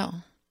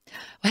 Oh.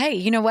 Well, hey,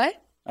 you know what?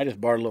 I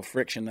just barred a little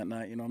friction that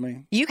night. You know what I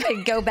mean? You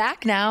could go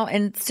back now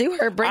and sue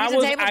her, bring her to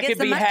the table, I get could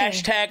some be money.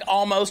 hashtag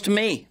almost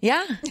me.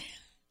 Yeah.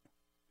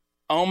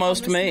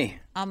 Almost me.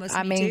 Almost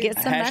I me mean, too. get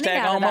some money Hashtag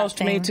out of that almost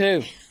me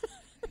thing. too.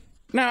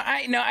 No,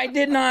 I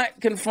did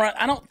not confront.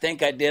 I don't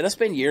think I did. That's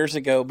been years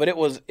ago, but it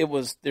was.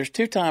 There's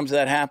 2 times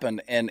that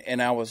happened,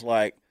 and I was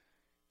like,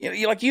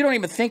 you don't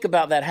even think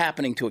about that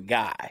happening to a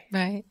guy,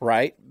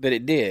 Right. But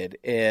it did,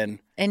 and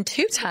And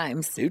 2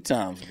 times. 2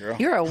 times, girl.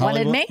 You're a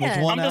wanted Hollywood, was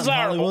man. one I'm out in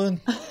desirable. Hollywood?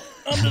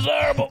 I'm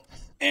desirable.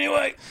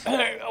 Anyway,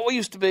 we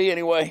used to be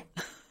anyway.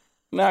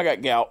 Now I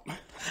got gout.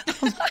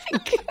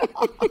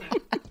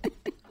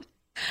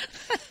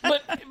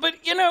 But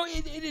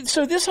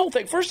so this whole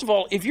thing. First of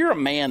all, if you're a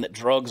man that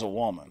drugs a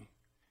woman,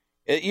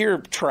 you're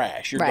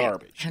trash. You're Right.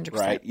 garbage. 100%.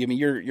 Right? I mean,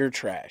 you're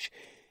trash.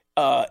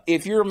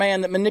 If you're a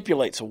man that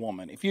manipulates a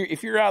woman, if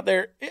you're out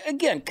there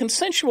again,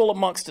 consensual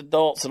amongst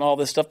adults and all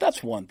this stuff,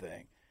 that's one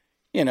thing.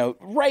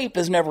 Rape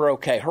is never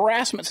okay.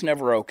 Harassment's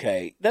never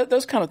okay.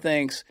 Those kind of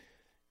things.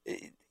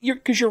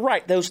 Because you're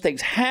right, those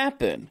things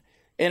happen,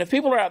 And if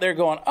people are out there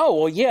going, oh,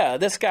 well, yeah,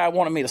 this guy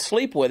wanted me to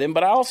sleep with him,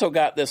 but I also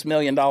got this $1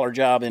 million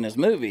job in his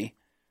movie,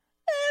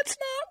 that's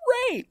not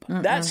rape.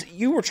 That's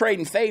you were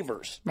trading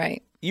favors.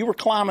 Right. You were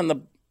climbing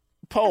the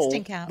pole,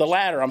 Casting couch. the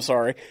ladder, I'm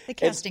sorry. The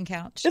casting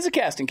couch. It's a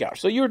casting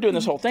couch. So you were doing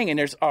this whole thing, and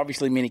there's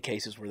obviously many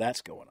cases where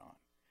that's going on.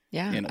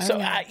 Yeah. You know? So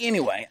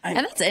anyway. And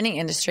that's any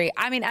industry.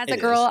 I mean, as a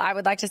girl, I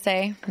would like to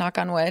say, knock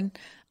on wood,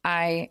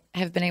 I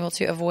have been able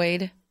to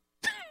avoid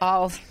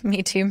all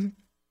Me Too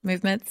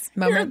moments.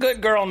 You're a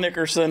good girl,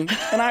 Nickerson,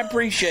 and I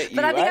appreciate you.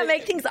 But I think I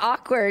make things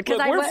awkward.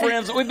 Look, we're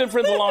friends. We've been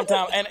friends a long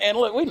time, and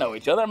look, we know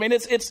each other. I mean,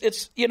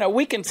 it's you know,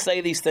 we can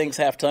say these things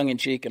half tongue in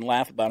cheek and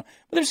laugh about them,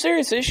 but they're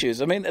serious issues.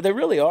 I mean, they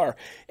really are.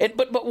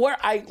 But where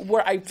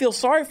I feel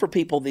sorry for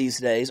people these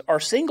days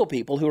are single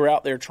people who are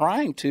out there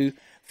trying to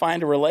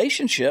find a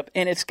relationship,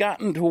 and it's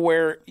gotten to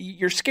where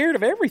you're scared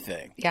of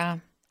everything. Yeah.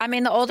 I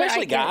mean, the older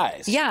Especially I get,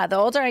 guys. Yeah, the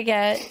older I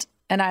get,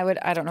 and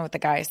I don't know what the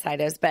guy side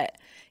is, but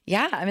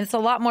yeah, I mean, it's a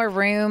lot more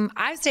room.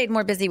 I've stayed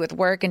more busy with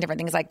work and different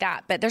things like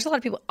that, but there's a lot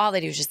of people, all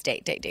they do is just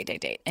date.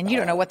 And you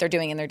don't know what they're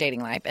doing in their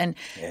dating life. And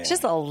it's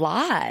just a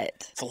lot.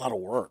 It's a lot of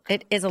work.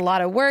 It is a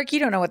lot of work. You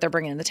don't know what they're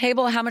bringing to the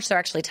table, how much they're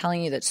actually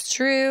telling you that's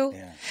true.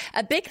 Yeah.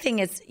 A big thing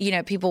is, you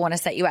know, people want to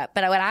set you up.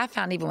 But what I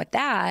found even with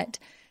that,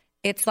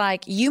 it's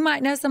like you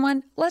might know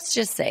someone, let's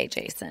just say,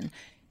 Jason,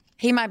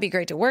 he might be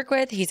great to work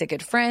with. He's a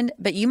good friend,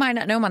 but you might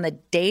not know him on the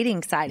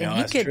dating side, and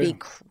he could be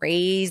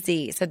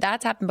crazy. So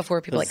that's happened before.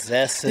 People are like,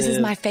 this is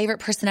my favorite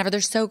person ever. They're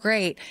so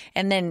great.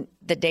 And then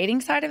the dating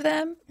side of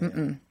them,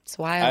 it's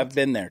wild. I've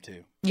been there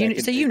too.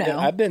 You know.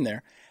 I've been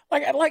there.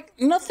 Like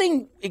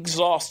nothing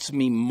exhausts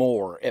me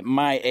more at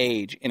my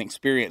age and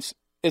experience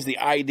is the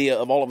idea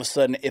of all of a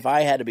sudden if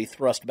I had to be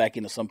thrust back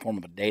into some form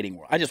of a dating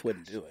world, I just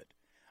wouldn't do it.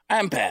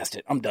 I'm past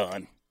it. I'm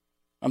done.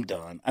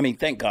 I mean,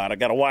 thank God I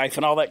got a wife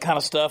and all that kind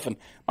of stuff. And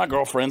my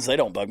girlfriends, they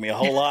don't bug me a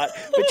whole lot.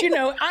 But, you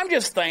know, I'm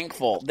just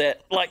thankful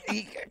that, like,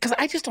 because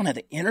I just don't have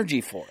the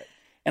energy for it.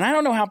 And I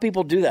don't know how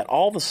people do that.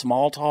 All the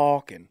small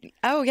talk and.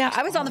 Oh, yeah.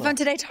 I was on the phone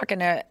today talking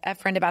to a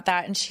friend about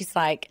that. And she's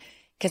like,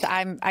 because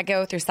I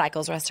go through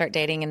cycles where I start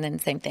dating and then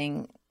same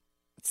thing,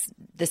 it's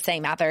the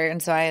same out there.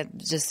 And so I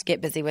just get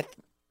busy with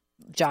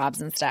jobs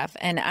and stuff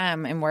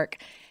and work.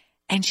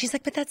 And she's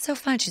like, but that's so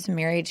fun. She's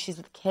married. She's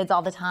with kids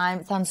all the time.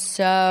 It sounds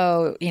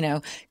so, you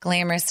know,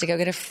 glamorous to go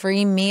get a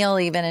free meal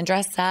even and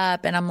dress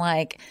up. And I'm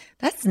like,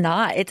 that's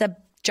not. It's a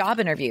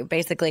job interview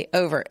basically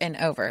over and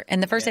over.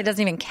 And the first day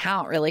doesn't even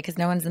count really because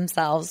no one's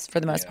themselves for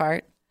the most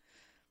part.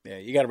 Yeah,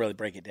 you got to really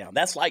break it down.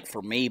 That's like for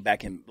me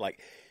back in like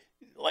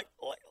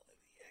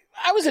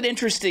I was an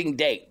interesting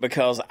date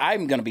because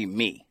I'm going to be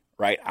me.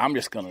 Right, I'm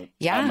just gonna.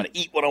 I'm gonna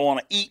eat what I want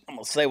to eat. I'm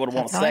gonna say what I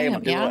want to say. I'm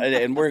gonna do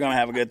it, and we're gonna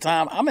have a good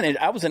time.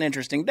 I was an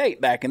interesting date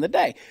back in the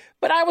day,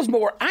 but I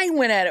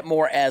went at it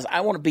more as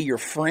I want to be your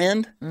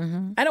friend.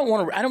 Mm-hmm. I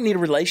don't need a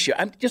relationship.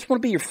 I just want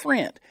to be your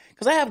friend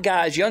because I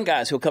have young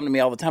guys who'll come to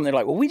me all the time. They're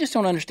like, well, we just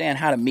don't understand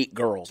how to meet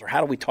girls or how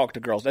do we talk to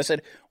girls. And I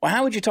said, well,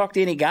 how would you talk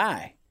to any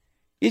guy?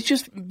 It's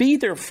just be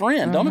their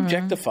friend. Don't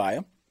objectify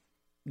them.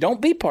 Don't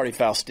be party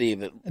foul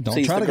Steve.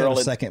 Don't try to go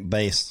to second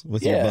base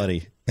with your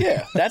buddy.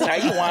 Yeah, that's how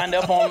you wind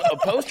up on a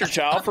poster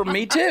child for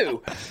Me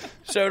Too.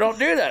 So don't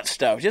do that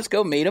stuff. Just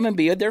go meet them and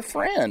be their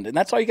friend. And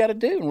that's all you got to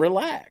do and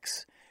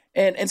relax.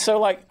 And so,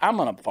 like, I'm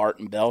going to fart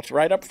and belch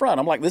right up front.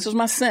 I'm like, this is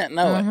my scent.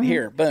 Know it.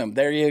 Here, boom,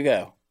 there you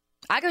go.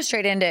 I go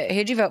straight into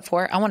who'd you vote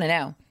for? I want to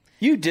know.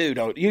 You do,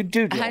 don't you?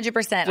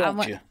 100%.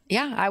 Don't you?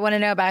 Yeah, I want to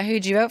know about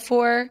who'd you vote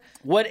for.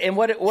 What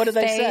do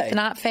they say? Faith,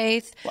 not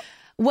faith.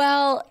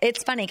 Well,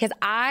 it's funny because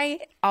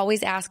I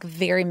always ask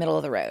very middle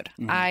of the road.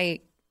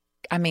 Mm-hmm.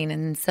 I mean,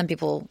 and some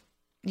people,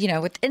 you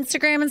know, with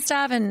Instagram and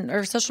stuff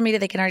or social media,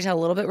 they can already tell a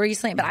little bit where you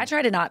slant, but I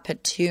try to not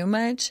put too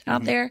much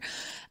out there.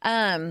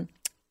 Sometimes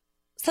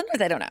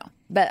I don't know,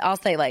 but I'll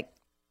say like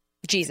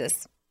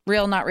Jesus,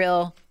 real, not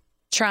real,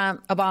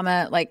 Trump,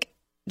 Obama, like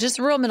just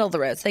real middle of the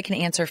road so they can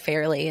answer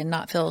fairly and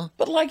not feel.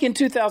 But like in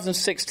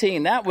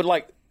 2016, that would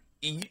like,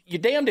 you're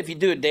damned if you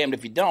do it, damned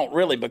if you don't,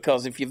 really,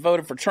 because if you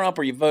voted for Trump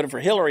or you voted for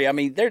Hillary, I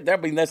mean,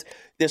 that's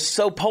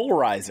so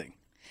polarizing.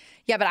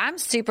 Yeah, but I'm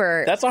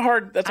super.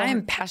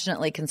 I'm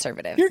passionately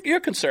conservative.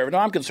 You're conservative.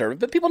 I'm conservative,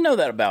 but people know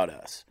that about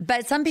us.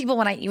 But some people,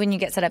 when you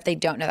get set up, they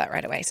don't know that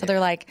right away. So they're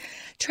like,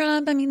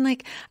 Trump. I mean,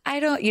 like, I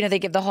don't. You know, they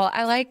give the whole.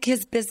 I like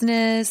his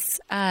business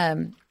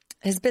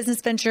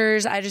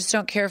ventures. I just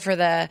don't care for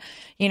the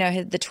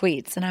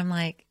tweets. And I'm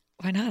like,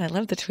 why not? I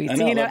love the tweets. I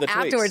love the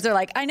afterwards tweets. They're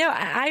like, I know,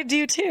 I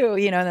do too.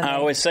 You know. I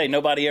always say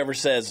nobody ever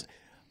says,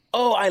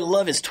 "Oh, I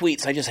love his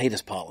tweets. I just hate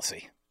his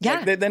policy."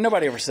 Yeah. Like,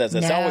 nobody ever says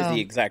that. It's always the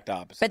exact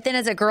opposite. But then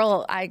as a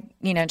girl, I,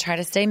 try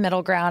to stay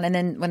middle ground. And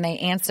then when they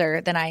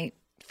answer, then I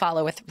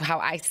follow with how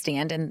I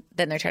stand. And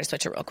then they try to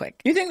switch it real quick.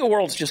 You think the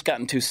world's just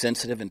gotten too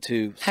sensitive and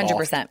too soft?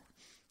 100%.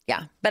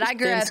 Yeah. But I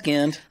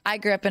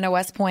grew up in a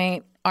West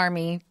Point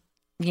Army,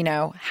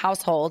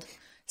 household.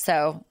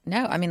 So,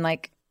 no, I mean,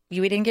 like,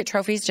 we didn't get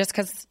trophies just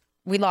because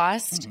we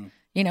lost.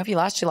 Mm-hmm. If you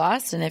lost, you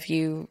lost. And if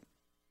you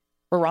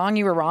were wrong,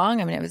 you were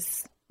wrong. I mean,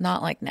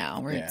 Not like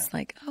now where it's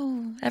like,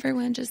 oh,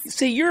 everyone just.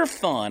 See, you're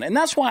fun. And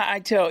that's why I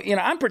tell,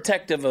 I'm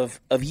protective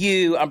of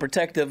you. I'm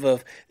protective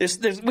of,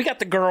 we got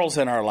the girls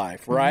in our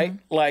life, right?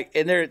 Like,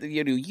 and they're,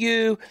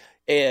 you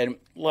and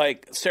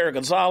like Sarah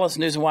Gonzalez,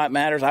 News and Why It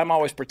Matters. I'm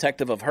always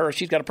protective of her.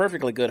 She's got a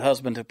perfectly good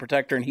husband to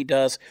protect her, and he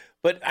does.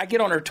 But I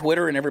get on her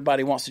Twitter and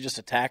everybody wants to just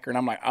attack her. And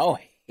I'm like, oh,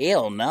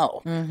 hell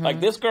no.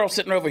 Like this girl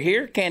sitting over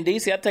here,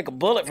 Candice, I'd take a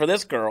bullet for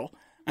this girl.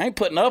 I ain't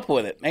putting up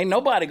with it. Ain't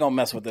nobody going to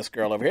mess with this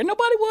girl over here.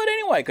 Nobody would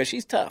anyway because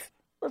she's tough.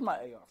 Where's my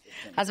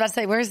AR-15? I was about to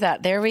say, where's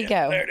that? There we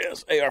go. There it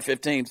is.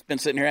 AR-15. It's been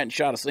sitting here. I hadn't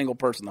shot a single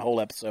person the whole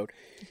episode.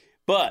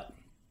 But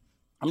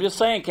I'm just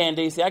saying,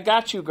 Candice, I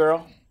got you,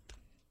 girl.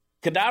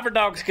 Cadaver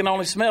dogs can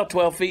only smell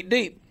 12 feet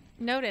deep.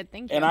 Noted.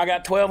 Thank you. And I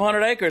got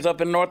 1,200 acres up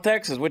in North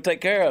Texas. We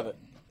take care of it.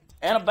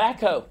 And a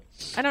backhoe.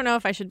 I don't know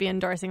if I should be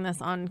endorsing this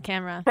on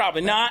camera.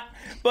 Probably not.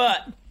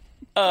 But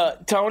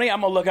Tony, I'm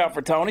going to look out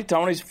for Tony.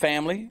 Tony's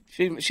family.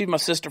 She's my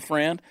sister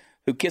friend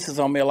who kisses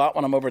on me a lot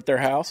when I'm over at their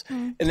house.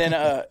 And then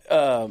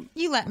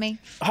you let me.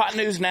 Hot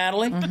News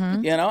Natalie,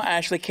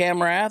 Ashley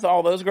Camrath,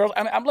 all those girls.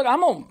 I'm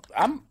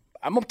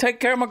gonna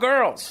take care of my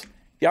girls.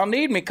 Y'all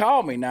need me,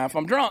 call me. Now, if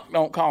I'm drunk,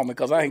 don't call me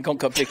because I ain't gonna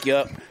come pick you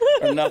up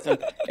or nothing.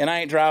 And I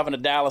ain't driving to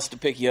Dallas to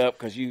pick you up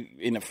because you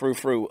in the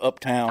frou-frou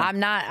uptown. I'm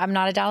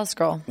not a Dallas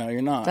girl. No,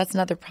 you're not. That's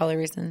another probably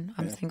reason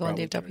I'm single in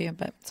DFW,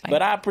 but it's fine.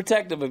 But I'm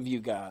protective of you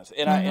guys,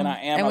 and I am.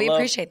 And we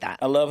appreciate that.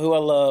 I love who I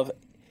love.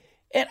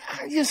 And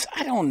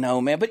I don't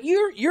know, man. But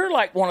you're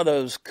like one of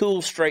those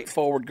cool,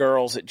 straightforward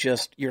girls that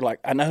you're like,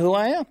 I know who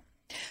I am.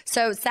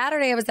 So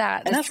Saturday I was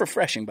at... And that's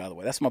refreshing, by the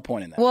way. That's my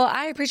point in that. Well,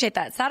 I appreciate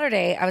that.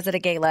 Saturday I was at a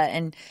gala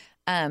and...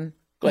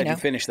 Glad you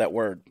finished that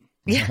word.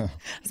 Yeah. I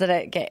was at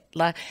a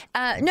gala.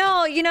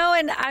 No,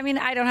 and I mean,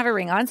 I don't have a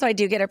ring on, so I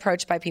do get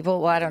approached by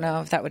people. Well, I don't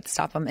know if that would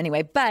stop them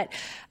anyway. But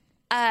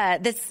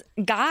this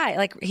guy,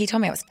 like, he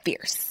told me I was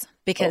fierce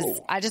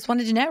because I just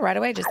wanted to know right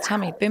away. Just tell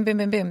me, boom, boom,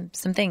 boom, boom,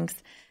 some things.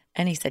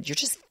 And he said, you're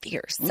just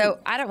fierce. So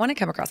I don't want to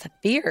come across as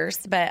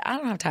fierce, but I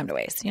don't have time to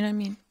waste. You know what I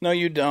mean? No,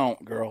 you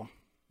don't, girl.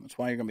 That's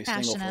why you're going to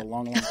be single for a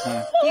long, long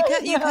time.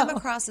 You come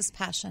across as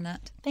passionate.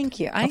 Thank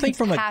you. I think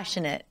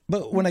passionate.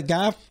 But when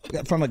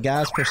from a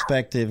guy's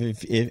perspective,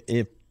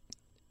 if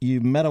you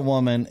met a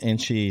woman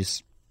and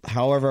she's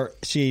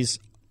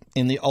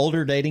in the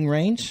older dating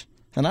range,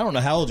 and I don't know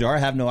how old you are, I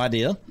have no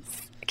idea.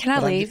 Can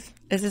I leave?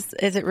 Is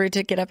it rude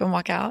to get up and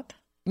walk out?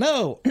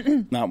 No,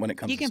 not when it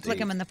comes. You can to flick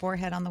Steve. him in the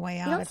forehead on the way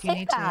out Don't if you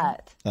need to.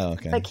 Oh,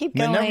 okay. But keep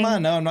going. Never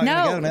mind. No, I'm not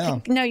going to go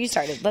now. No, you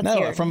started. Let's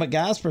hear it. From a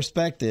guy's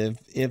perspective,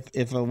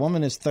 if a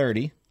woman is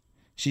 30,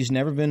 she's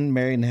never been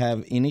married and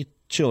have any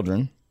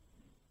children,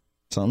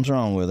 something's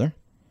wrong with her.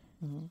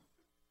 Mm-hmm.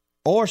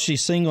 Or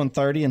she's single and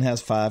 30 and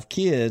has 5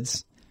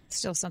 kids.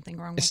 Still something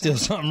wrong with Still her.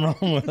 something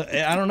wrong with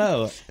her. I don't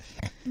know.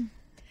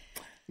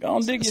 Go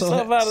on, dig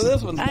yourself out of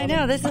this one. I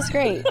know. This is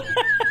great.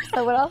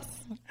 So what else?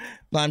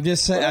 I'm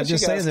just saying.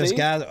 This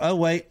guy. Oh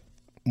wait,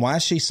 why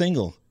is she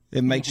single?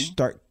 It makes you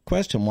start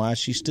question why is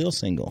she still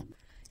single.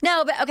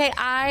 No, but okay.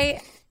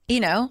 I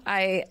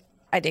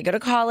did go to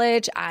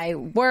college. I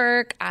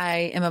work.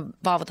 I am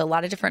involved with a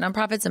lot of different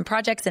nonprofits and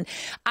projects, and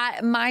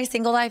my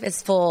single life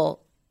is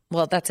full.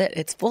 Well, that's it.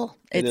 It's full.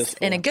 It's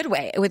in a good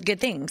way with good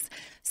things.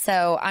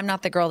 So I'm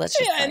not the girl that's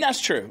just and that's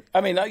true.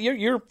 I mean,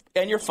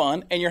 you're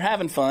fun and you're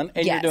having fun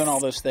and you're doing all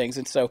those things.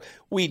 And so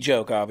we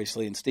joke,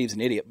 obviously, and Steve's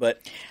an idiot,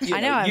 but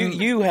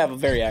you have a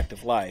very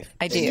active life.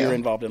 I do. And you're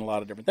involved in a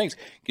lot of different things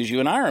because you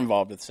and I are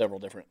involved with several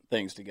different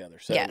things together.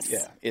 So yeah,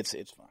 it's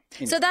fun.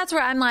 Anyway. So that's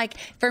where I'm like,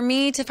 for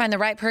me to find the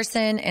right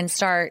person and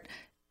start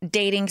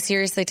dating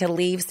seriously to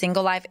leave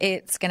single life,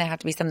 it's going to have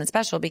to be something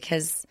special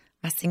because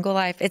my single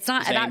life, it's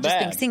not about just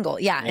being single.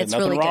 Yeah, it's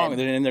really wrong.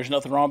 good. And there's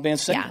nothing wrong being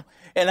single. Yeah.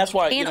 And that's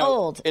why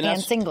old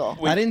and single.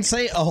 I didn't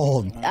say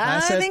old. I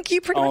think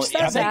you pretty much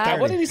said that.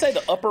 What did he say?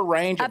 The upper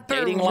range of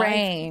dating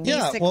range.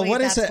 life? Yeah. Well,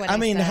 what is it? I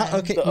mean,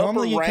 okay. The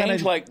normally you kind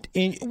of like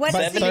what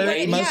by is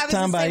 30, most of the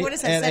time what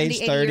is that, at age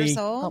 30 years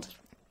old?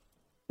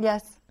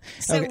 Yes.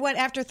 So what?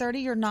 After 30,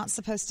 you're not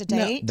supposed to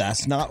date? No,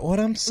 that's not what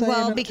I'm saying.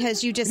 Well,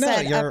 because you just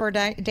said upper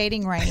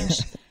dating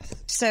range.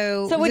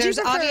 So would there's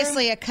you prefer...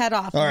 obviously a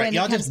cutoff. All right, when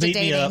y'all it comes just beat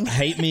me up,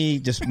 hate me,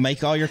 just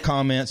make all your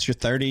comments. You're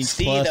 30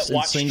 plus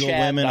and single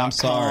women. I'm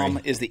sorry.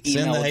 Is the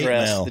email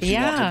address that you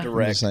want to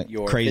direct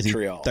your crazy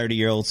vitriol.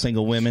 30-year-old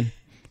single women.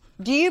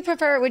 Do you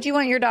prefer? Would you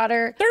want your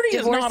daughter 30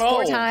 divorced is not 4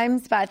 old.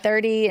 times by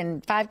 30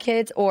 and 5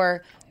 kids,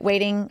 or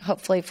waiting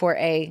hopefully for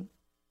a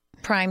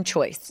prime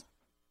choice?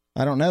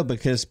 I don't know,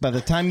 because by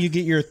the time you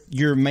get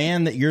your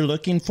man that you're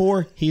looking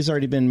for, he's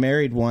already been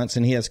married once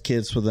and he has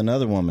kids with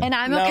another woman. And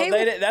I'm okay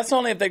with that's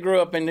only if they grew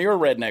up in your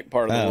redneck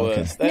part of the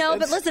woods. Okay. No,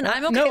 but listen,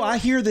 I'm okay. No, I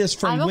hear this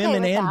from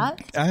women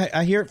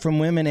I hear it from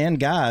women and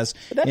guys.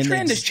 But that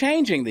trend is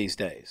changing these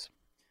days.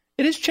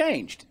 It has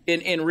changed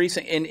in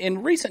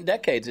recent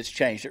decades. It's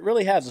changed. It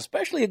really has,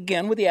 especially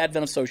again with the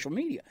advent of social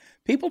media.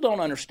 People don't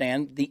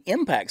understand the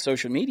impact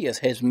social media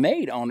has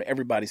made on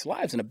everybody's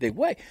lives in a big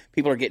way.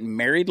 People are getting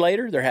married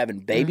later. They're having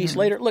babies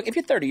later. Look, if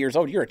you're 30 years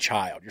old, you're a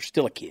child. You're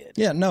still a kid.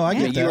 Yeah, no, I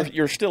get that.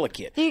 You're still a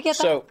kid. Do you get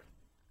that? So,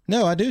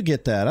 No, I do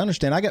get that. I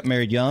understand. I got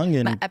married young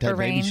and had upper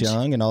babies range.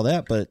 young and all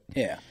that, but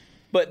Yeah.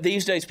 But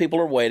these days people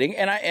are waiting.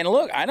 And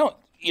look, I don't,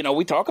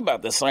 we talk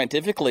about this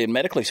scientifically and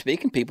medically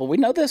speaking, people. We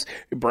know this.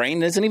 Your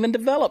brain isn't even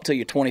developed till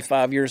you're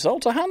 25 years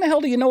old. So how in the hell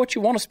do you know what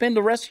you want to spend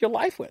the rest of your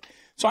life with?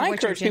 So I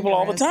encourage people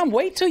all the time,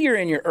 wait till you're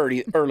in your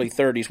early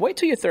 30s. Wait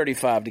till you're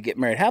 35 to get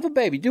married. Have a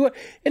baby. Do it.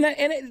 And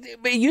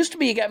it used to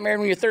be you got married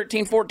when you're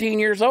 13, 14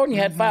 years old and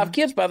you had 5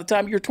 kids by the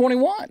time you're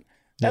 21.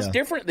 That's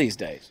different these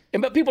days.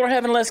 But people are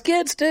having less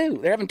kids, too.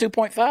 They're having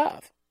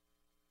 2.5.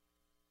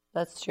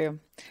 That's true.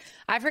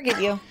 I forgive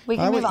you. We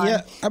can move on.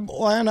 Yeah, I'm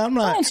not. Come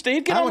on,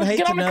 Steve. Get on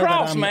the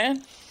cross,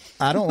 man.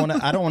 I don't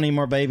want any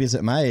more babies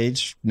at my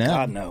age now.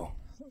 God, no.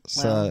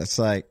 So it's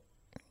like,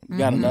 you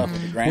got enough of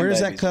the grandbabies. where is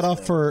that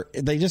cutoff for?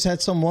 They just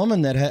had some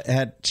woman that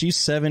had she's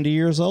 70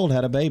 years old,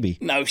 had a baby.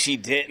 No, she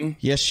didn't.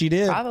 Yes, she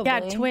did. Probably. Yeah,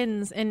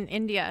 twins in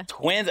India.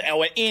 Twins?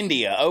 Oh, in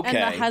India. Okay.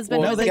 And the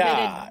husband was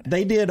admitted.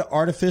 They did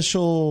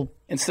artificial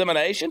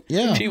insemination?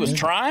 Yeah. She was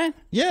trying?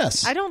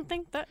 Yes. I don't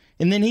think that.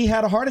 And then he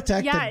had a heart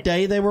attack the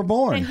day they were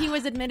born. And he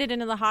was admitted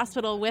into the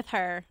hospital with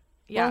her.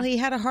 Yeah. Well, he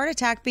had a heart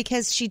attack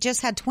because she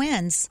just had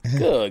twins.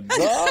 Good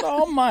God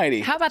Almighty.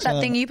 How about that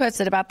thing you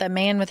posted about the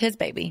man with his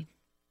baby?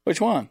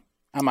 Which one?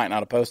 I might not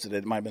have posted it.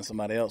 It might have been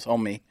somebody else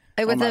on me.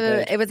 It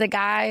was a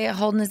guy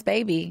holding his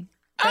baby.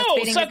 Oh,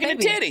 breastfeeding his sucking a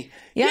baby. titty.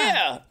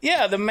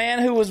 Yeah. The man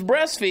who was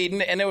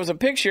breastfeeding, and there was a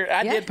picture.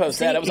 I did post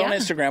that. It was on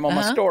Instagram on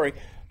my story.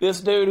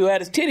 This dude who had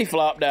his titty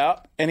flopped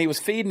out, and he was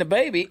feeding the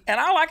baby. And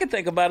all I can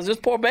think about is this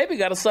poor baby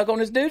got to suck on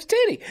this dude's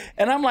titty.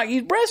 And I'm like,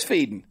 he's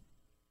breastfeeding.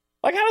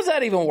 Like, how does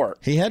that even work?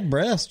 He had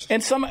breasts.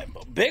 And some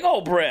big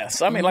old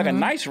breasts. I mean, like a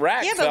nice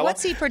rack, Yeah, but fella.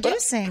 what's he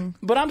producing?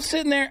 But I'm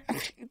sitting there.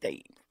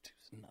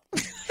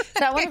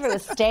 So I wonder if it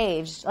was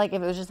staged, like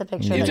if it was just a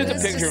picture. It's of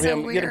just a it. picture of so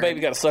him. weird. Get a baby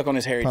got to suck on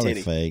his hairy Probably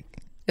titty. fake.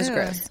 It's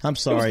gross. I'm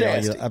sorry, It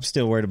was nasty. I'm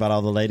still worried about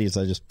all the ladies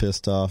I just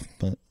pissed off.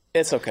 But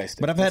It's okay,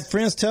 Steve. But I've had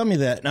friends tell me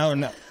that. No.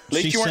 At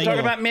least you weren't talking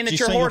about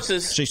miniature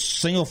horses. She's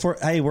single for.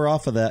 Hey, we're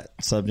off of that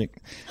subject.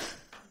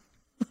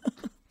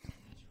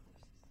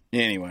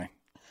 Anyway.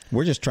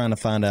 We're just trying to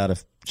find out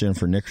if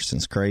Jennifer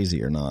Nickerson's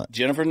crazy or not.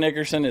 Jennifer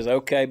Nickerson is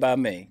okay by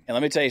me. And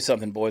let me tell you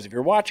something, boys. If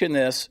you're watching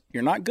this,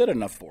 you're not good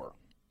enough for her.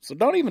 So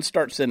don't even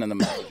start sending the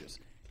messages.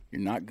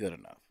 You're not good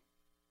enough.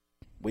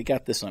 We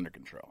got this under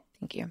control.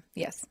 Thank you.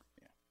 Yes.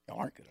 Y'all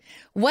aren't good enough.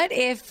 What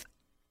if?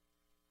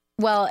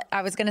 Well,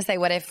 I was going to say,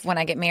 what if when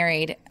I get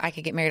married, I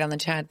could get married on the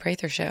Chad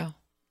Prather show,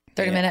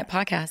 30-minute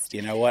podcast.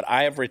 You know what?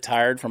 I have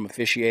retired from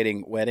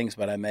officiating weddings,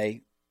 but I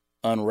may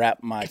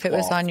unwrap my If it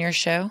was cloth. on your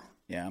show,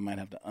 Yeah, I might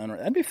have to unwrap.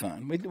 That'd be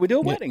fun. We do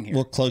a wedding here.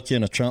 We'll cloak you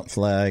in a Trump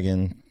flag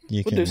and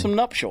you We'll can do some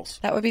nuptials.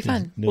 that would be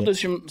fun. We'll do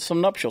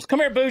some nuptials. Come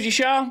here, Bougie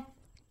Shaw.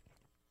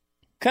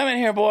 Come in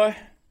here, boy. You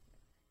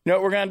know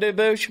what we're going to do,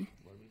 Boosh?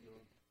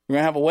 We're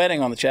going to have a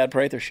wedding on the Chad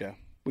Prather show.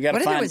 We got to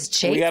What if find. it was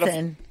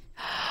Jason?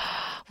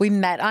 We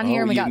met on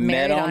here and we got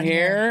married met on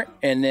here,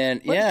 and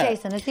then Where's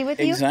Jason? Is he with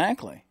you?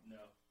 Exactly.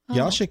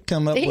 Y'all should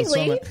come up Did he with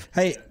some. leave?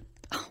 Hey,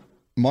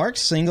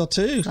 Mark's single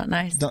too. Not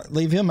nice. Don't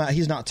leave him out.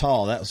 He's not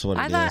tall. That's what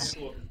I it thought is.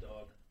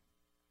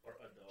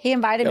 he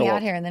invited me Yeah, well,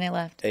 out here and then he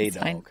left. A It's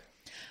dog.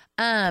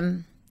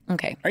 fine.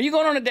 Okay. Are you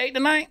going on a date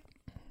tonight?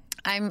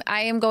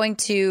 I am going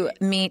to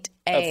meet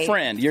A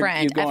friend. You're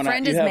going a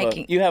friend out. is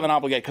making. You have an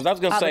obligation. Because I was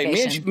going to say,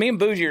 Obligation. me and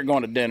Bougie are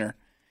going to dinner.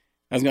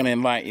 I was going to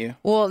invite you.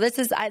 Well,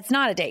 it's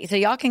not a date, so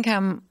y'all can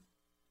come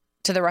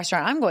to the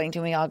restaurant I'm going to,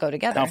 and we all go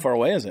together. How far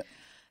away is it?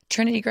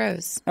 Trinity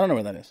Grows. I don't know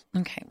where that is.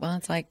 Okay, well,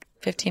 it's like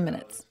 15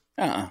 minutes.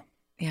 Uh-uh.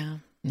 Yeah.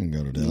 You can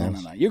go to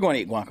Dallas. No. You're going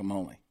to eat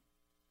guacamole.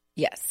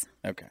 Yes.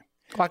 Okay.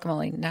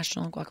 Guacamole,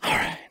 national guacamole. All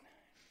right.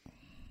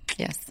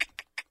 Yes.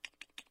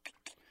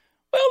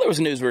 Well, there was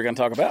news we were going to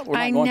talk about. We're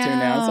not I going to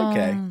now. It's know.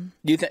 okay.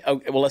 Do you think?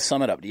 Okay, well, let's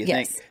sum it up. Do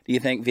you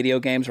think video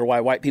games are why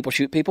white people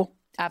shoot people?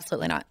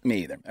 Absolutely not. Me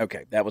either.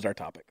 Okay, that was our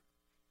topic.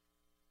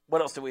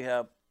 What else do we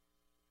have?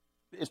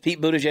 Is Pete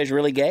Buttigieg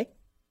really gay?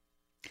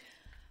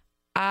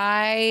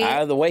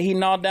 The way he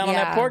gnawed down on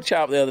that pork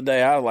chop the other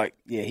day, I was like,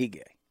 yeah, he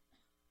gay.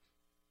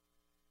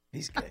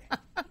 He's gay.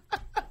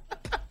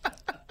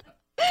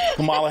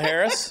 Kamala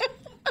Harris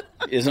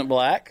isn't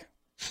black.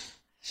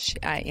 She's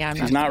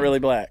not really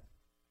black.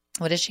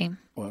 What is she?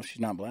 Well, she's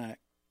not black.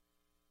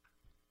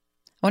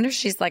 I wonder if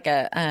she's like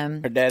a.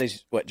 Her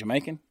daddy's what,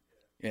 Jamaican?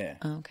 Yeah.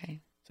 Oh,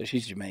 okay. So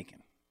she's Jamaican.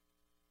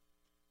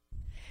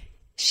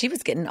 She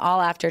was getting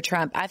all after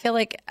Trump. I feel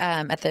like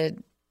at the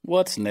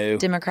what's new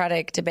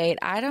Democratic debate,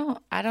 I don't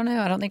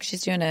know. I don't think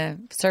she's doing a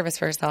service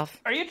for herself.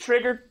 Are you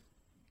triggered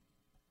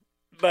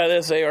by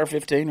this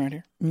AR-15 right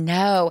here?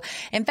 No.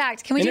 In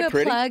fact, can we Isn't do it a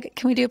pretty? plug?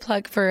 Can we do a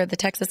plug for the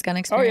Texas gun Oh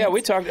experience? yeah,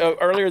 we talked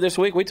earlier this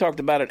week. We talked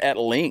about it at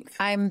length.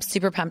 I'm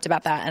super pumped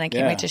about that, and I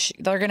can't Yeah. wait to.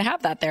 They're going to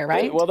have that there,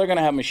 right? Well, they're going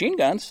to have machine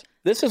guns.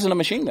 This isn't a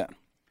machine gun.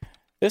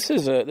 This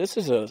is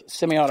a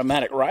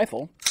semi-automatic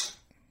rifle.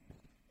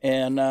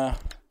 And I'm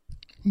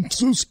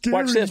so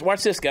scared.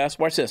 Watch this, guys.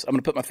 Watch this. I'm going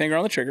to put my finger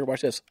on the trigger.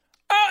 Watch this.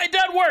 Oh, it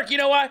doesn't work. You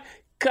know why?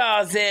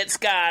 Because it's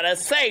got a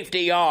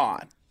safety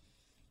on.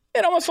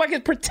 It almost like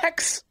it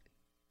protects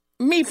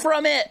me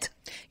from it.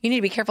 You need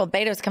to be careful.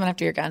 Beto's coming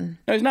after your gun.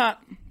 No, he's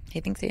not. He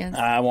thinks he is.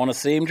 I want to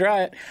see him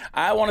try it.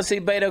 I want to see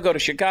Beto go to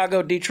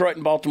Chicago, Detroit,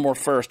 and Baltimore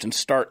first and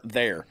start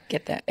there.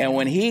 Get that. And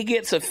when he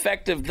gets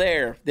effective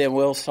there, then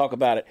we'll talk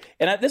about it.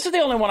 And this is the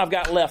only one I've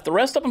got left. The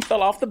rest of them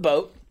fell off the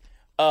boat.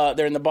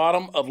 They're in the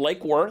bottom of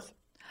Lake Worth.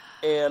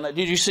 And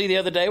did you see the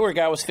other day where a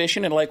guy was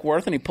fishing in Lake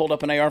Worth and he pulled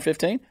up an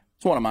AR-15?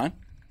 It's one of mine.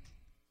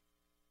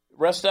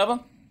 Rest of them,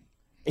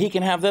 he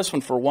can have this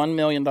one for $1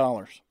 million.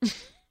 What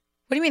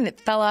do you mean it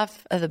fell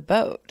off of the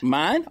boat?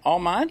 Mine? All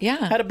mine?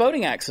 Yeah. Had a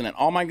boating accident.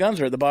 All my guns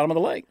are at the bottom of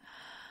the lake.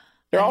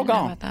 They're all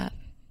gone. Know about that.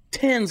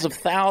 Tens of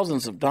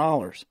thousands of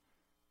dollars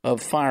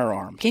of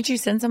firearms. Can't you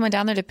send someone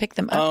down there to pick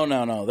them up? Oh,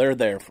 no. They're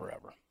there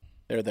forever.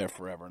 They're there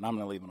forever. And I'm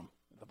going to leave them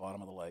at the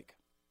bottom of the lake.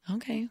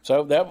 Okay.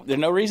 So there's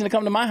no reason to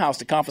come to my house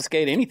to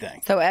confiscate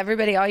anything. So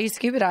everybody, all you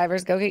scuba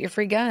divers, go get your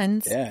free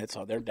guns. Yeah,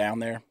 they're down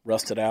there,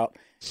 rusted out,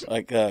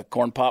 like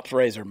Corn Pop's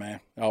razor, man,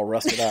 all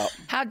rusted out.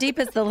 How deep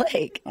is the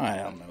lake? I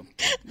don't know.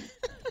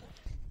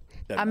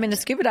 I mean, a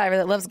scuba diver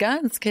that loves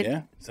guns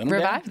could send them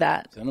revive down.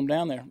 that. Send them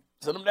down there.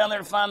 Send them down there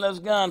to find those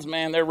guns,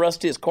 man. They're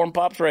rusty as Corn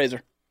Pop's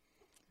razor.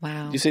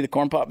 Wow. Did you see the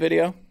Corn Pop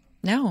video?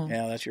 No.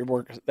 Yeah, that's your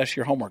work. That's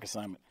your homework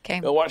assignment.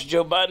 Okay. Go watch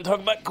Joe Biden talk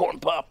about Corn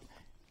Pop.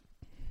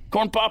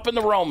 Corn Pop and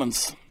the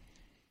Romans.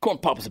 Corn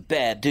Pop was a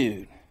bad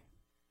dude.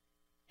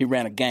 He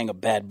ran a gang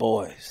of bad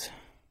boys.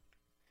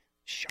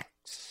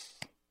 Sharks.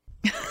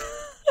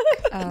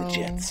 And the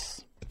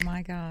Jets.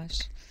 My gosh.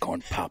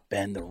 Corn Pop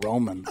and the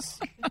Romans.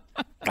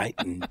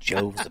 Fighting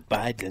Joe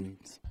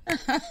Biden's.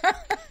 I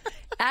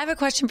have a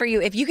question for you.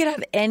 If you could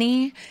have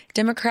any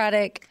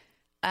Democratic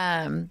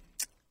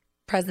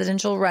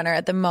presidential runner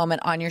at the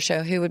moment on your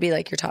show, who would be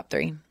like your top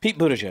three? Pete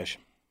Buttigieg.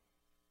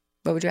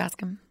 What would you ask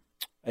him?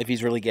 If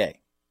he's really gay.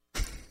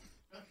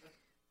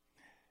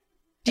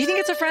 Do you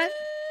think it's a front?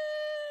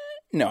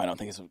 No, I don't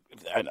think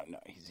I don't know.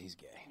 He's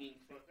gay.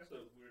 That's a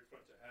weird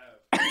front to have.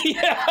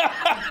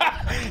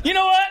 Yeah. You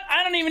know what?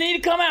 I don't even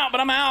need to come out, but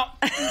I'm out.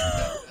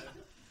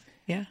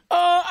 Yeah.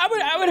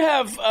 I would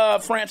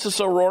have Francis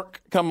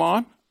O'Rourke come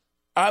on.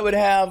 I would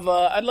have.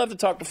 I'd love to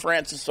talk to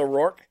Francis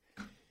O'Rourke.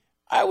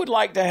 I would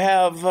like to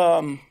have.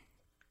 Joe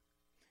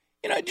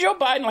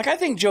Biden. Like, I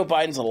think Joe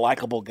Biden's a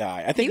likable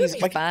guy. I think he's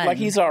fun. Like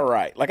he's all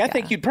right. Like, I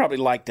think you'd probably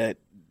like to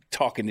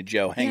talking to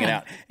Joe, hanging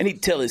out, and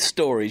he'd tell his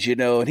stories,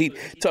 and he'd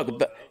talk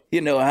about,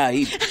 how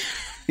he.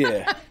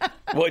 Yeah.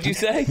 What'd you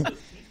say?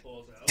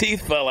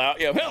 Teeth fell out.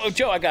 Yeah. Well,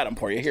 Joe, I got them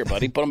for you. Here,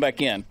 buddy. Put them back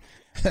in.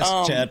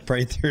 That's Chad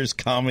Prather's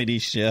comedy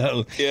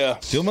show. Yeah.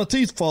 Till my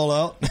teeth fall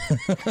out.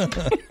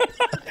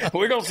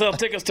 We're going to sell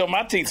tickets till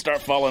my teeth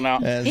start falling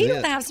out. He'd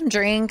want to have some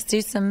drinks,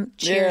 do some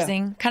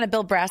cheersing, kind of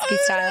Bill Brasky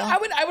style.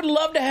 I would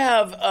love to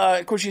have,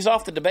 of course, she's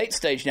off the debate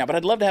stage now, but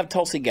I'd love to have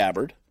Tulsi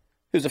Gabbard,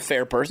 who's a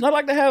fair person. I'd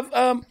like to have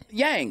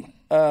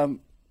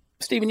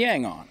Stephen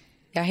Yang on.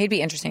 Yeah, he'd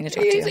be interesting to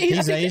talk to.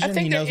 He's Asian.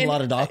 He knows a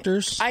lot of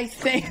doctors. I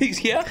think,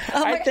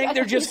 I think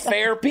they're just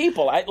fair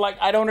people.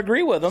 I don't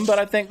agree with them, but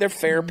I think they're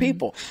fair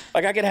people.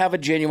 Like, I could have a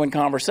genuine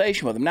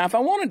conversation with them. Now, if I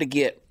wanted to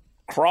get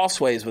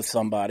crossways with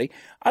somebody,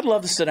 I'd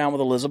love to sit down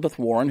with Elizabeth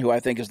Warren, who I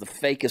think is the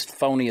fakest,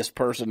 phoniest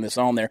person that's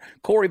on there.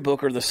 Cory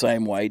Booker the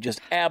same way, just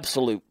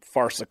absolute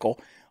farcical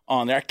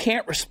on there. I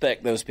can't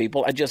respect those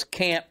people. I just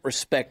can't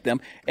respect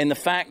them. And the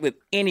fact that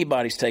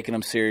anybody's taking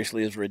them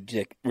seriously is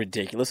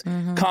ridiculous.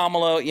 Mm-hmm.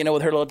 Kamala,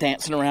 with her little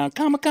dancing around,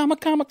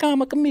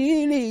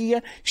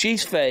 chameleon.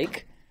 She's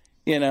fake,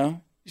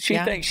 She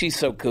thinks she's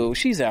so cool.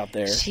 She's out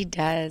there. She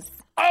does.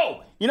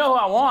 Oh, you know who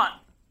I want?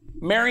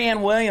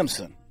 Marianne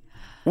Williamson.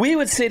 We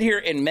would sit here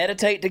and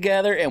meditate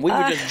together, and we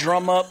would just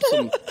drum up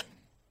some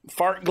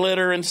fart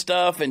glitter and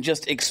stuff and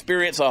just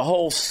experience a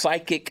whole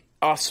psychic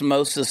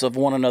osmosis of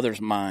one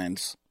another's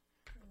minds.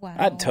 Wow.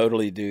 I'd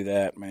totally do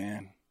that,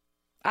 man.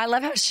 I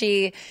love how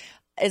she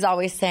is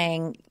always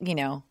saying,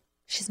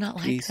 she's not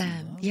like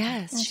them.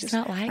 Yes, she's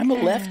not like them. I'm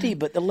a lefty,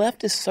 but the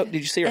left is so... Did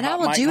you see her and hot I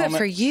will mic do moment? it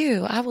for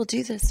you. I will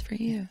do this for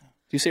you. Did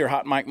you see her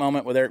hot mic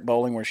moment with Eric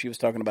Bolling where she was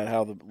talking about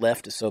how the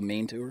left is so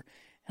mean to her?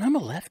 And I'm a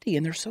lefty,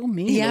 and they're so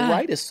mean. Yeah. The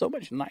right is so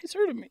much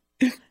nicer to me.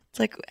 It's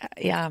like,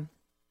 yeah.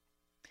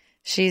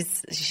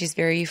 She's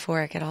very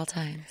euphoric at all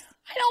times.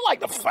 I don't like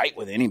to fight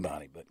with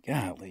anybody, but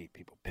golly,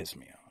 people piss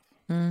me off.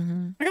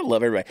 Mm-hmm. I gotta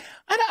love everybody.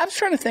 I was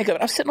trying to think of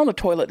it. I was sitting on the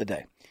toilet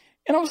today,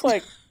 and I was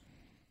like,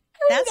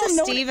 That's a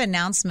Steve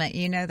announcement.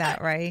 You know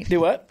that, right?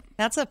 Do what?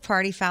 That's a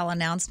party foul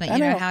announcement. I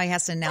You know know how he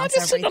has to I announce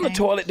was just everything. sitting on the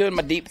toilet doing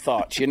my deep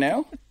thoughts,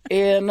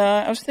 And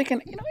I was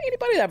thinking,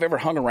 anybody that I've ever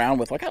hung around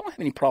with, like, I don't have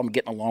any problem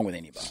getting along with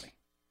anybody.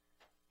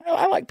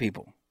 I like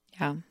people.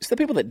 Yeah. It's the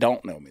people that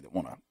don't know me that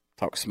want to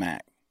talk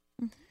smack.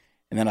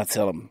 And then I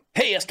tell them,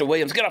 hey, Esther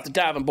Williams, get off the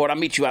diving board. I'll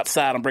meet you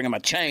outside. I'm bringing my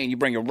chain. You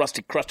bring your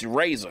rusty, crusty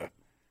razor.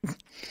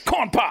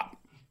 Corn Pop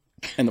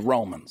and the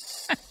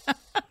Romans.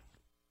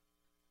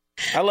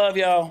 I love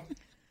y'all.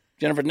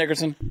 Jennifer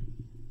Nickerson,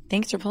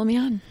 Thanks for pulling me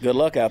on. good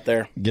luck out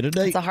there. Get a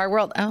date. It's a hard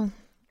world. Oh.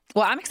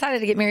 Well, I'm excited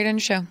to get married on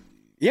your show.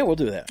 Yeah, we'll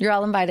do that. You're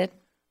all invited.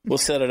 We'll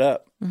set it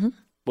up. Mm-hmm.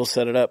 We'll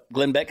set it up.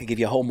 Glenn Beck could give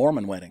you a whole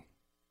Mormon wedding.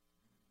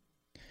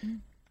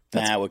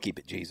 We'll keep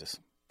it Jesus.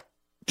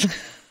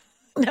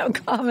 No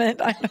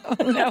comment. I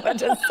don't know what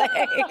to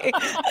say.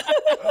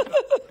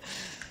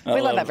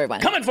 We love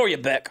everyone. Coming for you,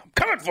 Beck.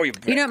 Coming for you,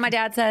 Beck. You know what my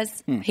dad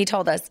says? He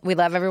told us, we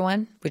love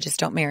everyone. We just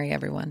don't marry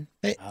everyone.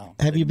 Hey,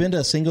 have you been to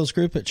a singles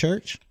group at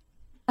church?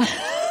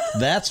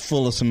 That's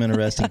full of some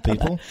interesting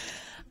people.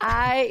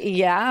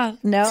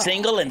 No.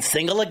 Single and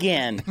single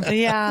again.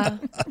 Yeah.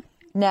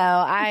 No,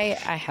 I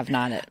have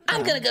not.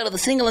 I'm going to go to the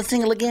single and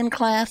single again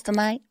class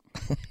tonight.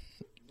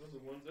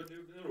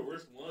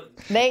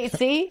 They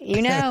see,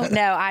 you know.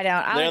 No, I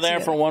don't. They're there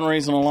for one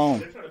reason alone.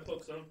 They're trying to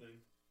poke something.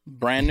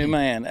 Brand new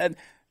man.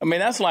 I mean,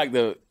 that's like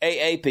the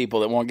AA people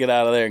that won't get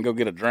out of there and go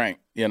get a drink.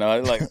 You know,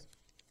 like,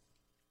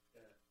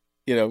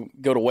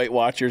 go to Weight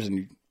Watchers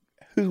and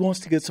who wants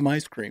to get some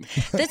ice cream?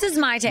 This is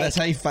my take. That's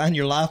how you find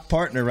your life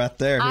partner right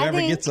there. Whoever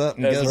gets up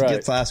and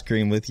gets ice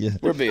cream with you.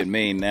 We're being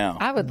mean now.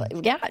 I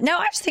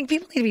just think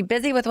people need to be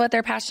busy with what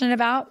they're passionate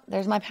about.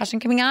 There's my passion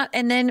coming out,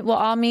 and then we'll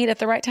all meet at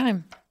the right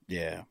time.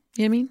 Yeah. You know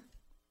what I mean?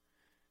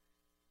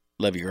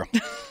 Love you, girl.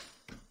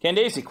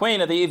 Candice,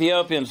 Queen of the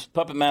Ethiopians,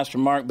 Puppet Master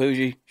Mark,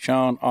 Bougie,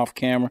 Sean, off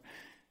camera,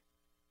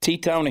 T.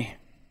 Tony,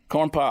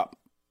 Corn Pop.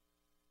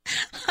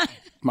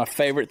 My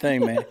favorite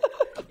thing, man.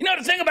 You know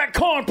the thing about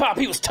Corn Pop,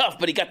 he was tough,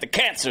 but he got the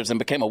cancers and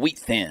became a wheat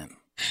thin.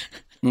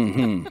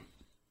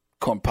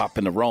 Corn Pop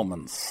and the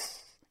Romans.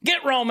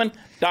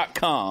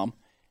 GetRoman.com.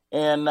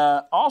 And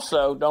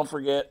also, don't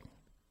forget...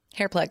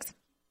 Hair plugs.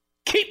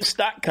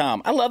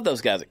 Keeps.com. I love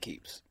those guys at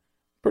Keeps.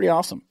 Pretty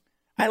awesome.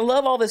 I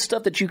love all this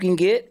stuff that you can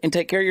get and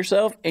take care of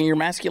yourself and your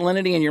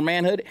masculinity and your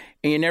manhood,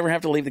 and you never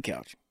have to leave the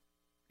couch.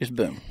 Just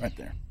boom, right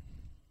there.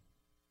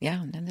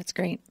 Yeah, and that's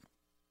great.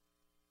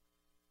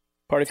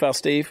 Party Foul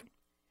Steve,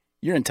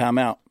 you're in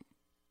timeout.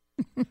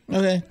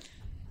 Okay.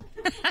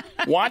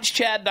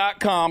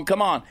 WatchChad.com.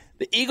 Come on.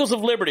 The Eagles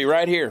of Liberty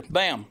right here.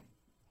 Bam.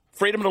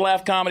 Freedom to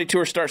Laugh Comedy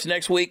Tour starts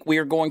next week. We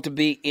are going to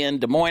be in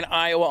Des Moines,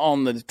 Iowa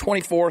on the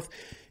 24th.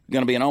 We're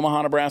going to be in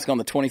Omaha, Nebraska on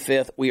the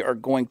 25th. We are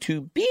going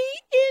to be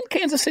in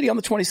Kansas City on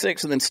the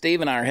 26th. And then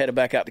Steve and I are headed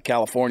back out to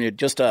California.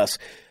 Just us.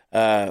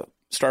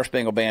 Star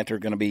Spangled Banter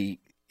going to be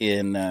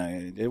in, where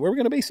are we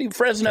going to be? See,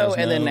 Fresno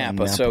and then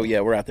Napa. So,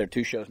 yeah, we're out there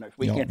 2 shows next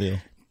weekend.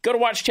 Go to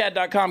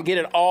WatchChad.com. Get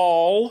it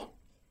all.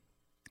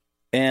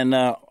 And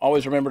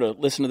always remember to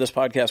listen to this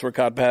podcast where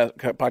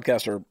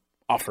podcasts are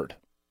offered,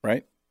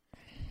 right?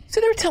 See,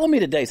 they were telling me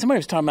today, somebody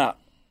was talking about,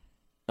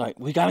 like,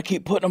 we got to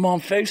keep putting them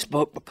on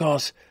Facebook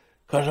because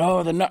they're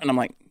not. And I'm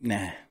like,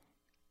 nah,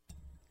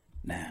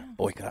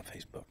 boycott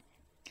Facebook.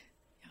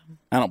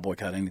 I don't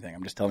boycott anything.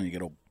 I'm just telling you,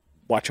 go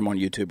watch them on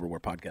YouTube or where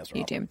podcasts are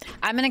YouTube. offered.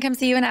 I'm going to come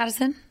see you in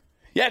Addison.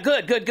 Yeah,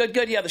 good.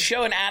 Yeah, the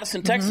show in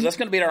Addison, Texas, that's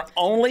going to be our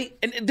only...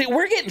 And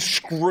we're getting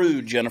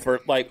screwed, Jennifer.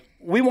 Like,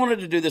 we wanted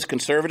to do this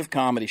conservative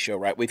comedy show,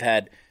 right? We've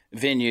had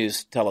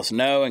venues tell us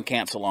no and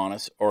cancel on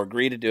us or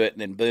agree to do it,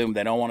 and then boom,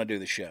 they don't want to do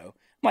the show.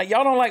 I'm like,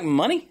 y'all don't like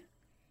money?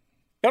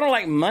 Y'all don't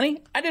like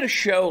money? I did a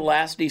show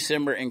last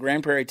December in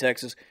Grand Prairie,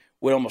 Texas,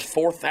 with almost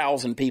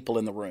 4,000 people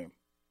in the room.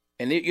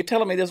 And you're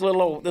telling me this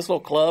little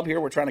club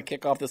here, we're trying to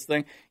kick off this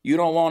thing, you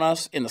don't want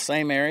us in the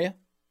same area?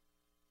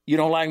 You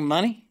don't like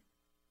money?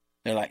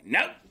 They're like,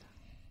 nope.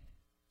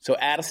 So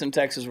Addison,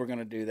 Texas, we're going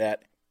to do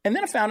that. And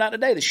then I found out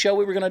today the show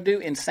we were going to do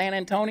in San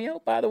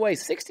Antonio, by the way,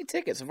 60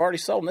 tickets have already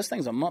sold, and this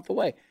thing's a month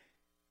away.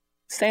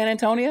 San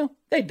Antonio,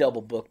 they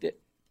double booked it.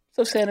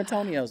 So San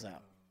Antonio's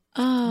out.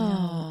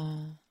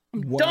 Oh.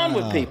 I'm done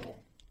with people.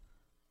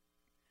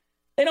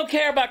 They don't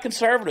care about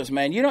conservatives,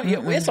 man.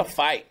 It's a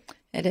fight.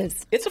 It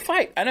is. It's a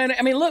fight.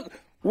 I mean, look,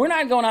 we're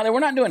not going out there. We're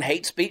not doing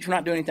hate speech. We're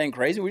not doing anything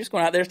crazy. We're just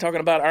going out there talking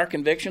about our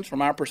convictions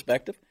from our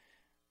perspective.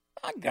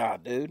 My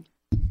God, dude.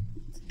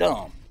 It's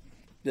dumb,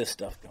 this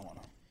stuff going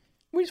on.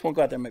 We just want to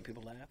go out there and make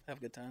people laugh, have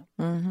a good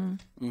time.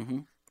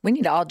 We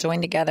need to all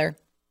join together.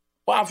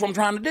 Well, that's what I'm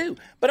trying to do.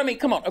 But, I mean,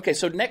 come on. Okay,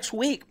 so next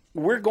week,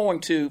 we're going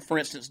to, for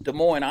instance, Des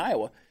Moines,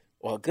 Iowa.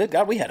 Well, good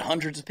God, we had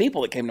hundreds of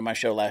people that came to my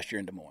show last year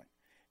in Des Moines.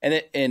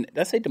 And did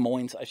I say Des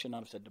Moines? I should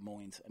not have said Des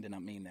Moines. I did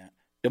not mean that.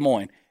 Des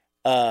Moines.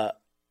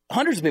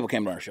 Hundreds of people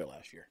came to our show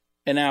last year.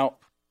 And now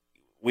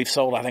we've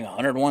sold, I think,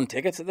 101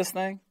 tickets at this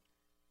thing.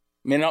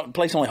 I mean, the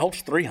place only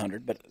holds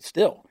 300, but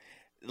still.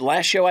 The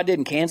last show I did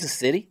in Kansas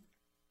City,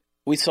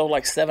 we sold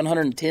like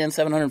 710,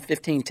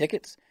 715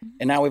 tickets.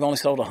 And now we've only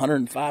sold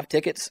 105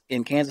 tickets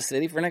in Kansas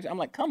City for next. I'm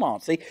like, come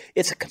on. See,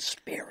 it's a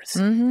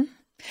conspiracy.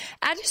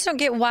 I just don't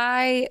get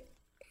why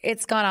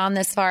it's gone on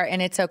this far,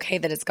 and it's okay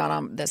that it's gone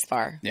on this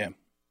far. Yeah.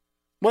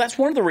 Well, that's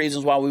one of the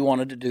reasons why we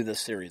wanted to do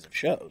this series of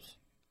shows.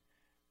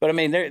 But I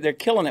mean, they're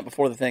killing it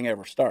before the thing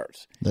ever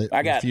starts.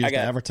 I got to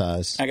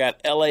advertise. I got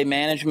LA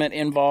management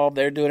involved.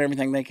 They're doing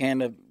everything they can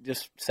to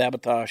just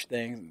sabotage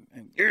things.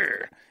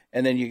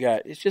 And then you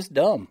got, it's just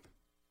dumb.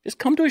 Just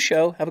come to a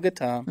show, have a good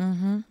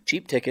time.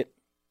 Cheap ticket,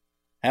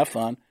 have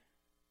fun.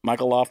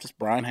 Michael Loftus,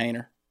 Brian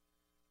Hayner,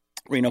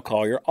 Reno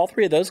Collier. All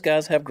three of those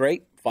guys have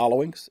great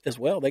followings as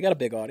well. They got a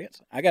big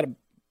audience. I got a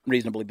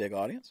reasonably big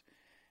audience.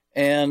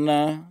 And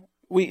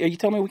you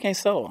telling me we can't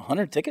sell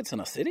 100 tickets in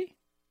a city?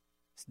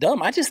 It's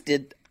dumb. I just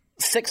did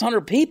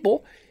 600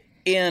 people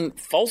in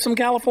Folsom,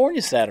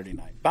 California Saturday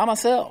night by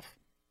myself.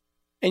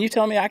 And you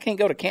telling me I can't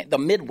go to the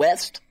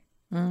Midwest?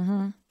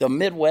 Mm-hmm. The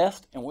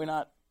Midwest, and we're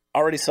not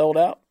already sold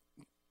out?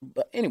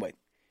 But anyway,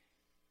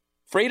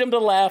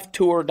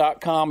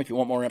 freedomtolaughtour.com. If you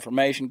want more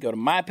information, go to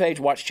my page,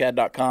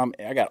 watchchad.com.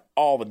 I got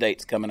all the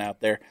dates coming out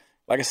there.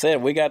 Like I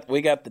said, we got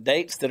the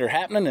dates that are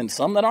happening and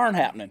some that aren't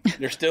happening.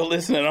 They're still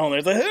listening on there.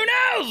 It's like, who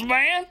knows,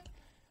 man?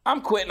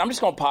 I'm quitting. I'm just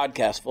going to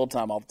podcast full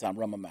time all the time,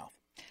 run my mouth.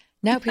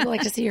 No, people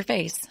like to see your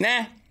face.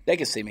 Nah, they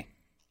can see me.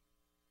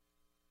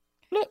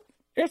 Look,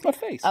 there's my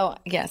face. Oh,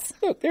 yes.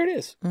 Look, there it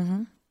is.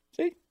 Mm-hmm.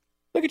 See?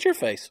 Look at your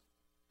face.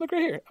 Look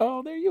right here.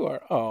 Oh, there you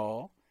are.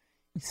 Oh,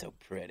 it's so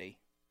pretty.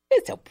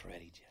 It's so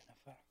pretty,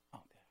 Jennifer. Oh,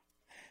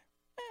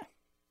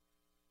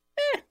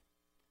 God.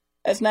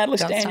 As Natalie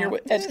Stanier,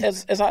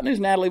 as Hot News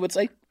Natalie would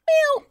say,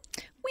 well.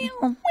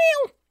 Well.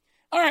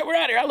 All right, we're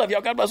out here. I love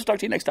y'all. God bless. We'll talk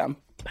to you next time.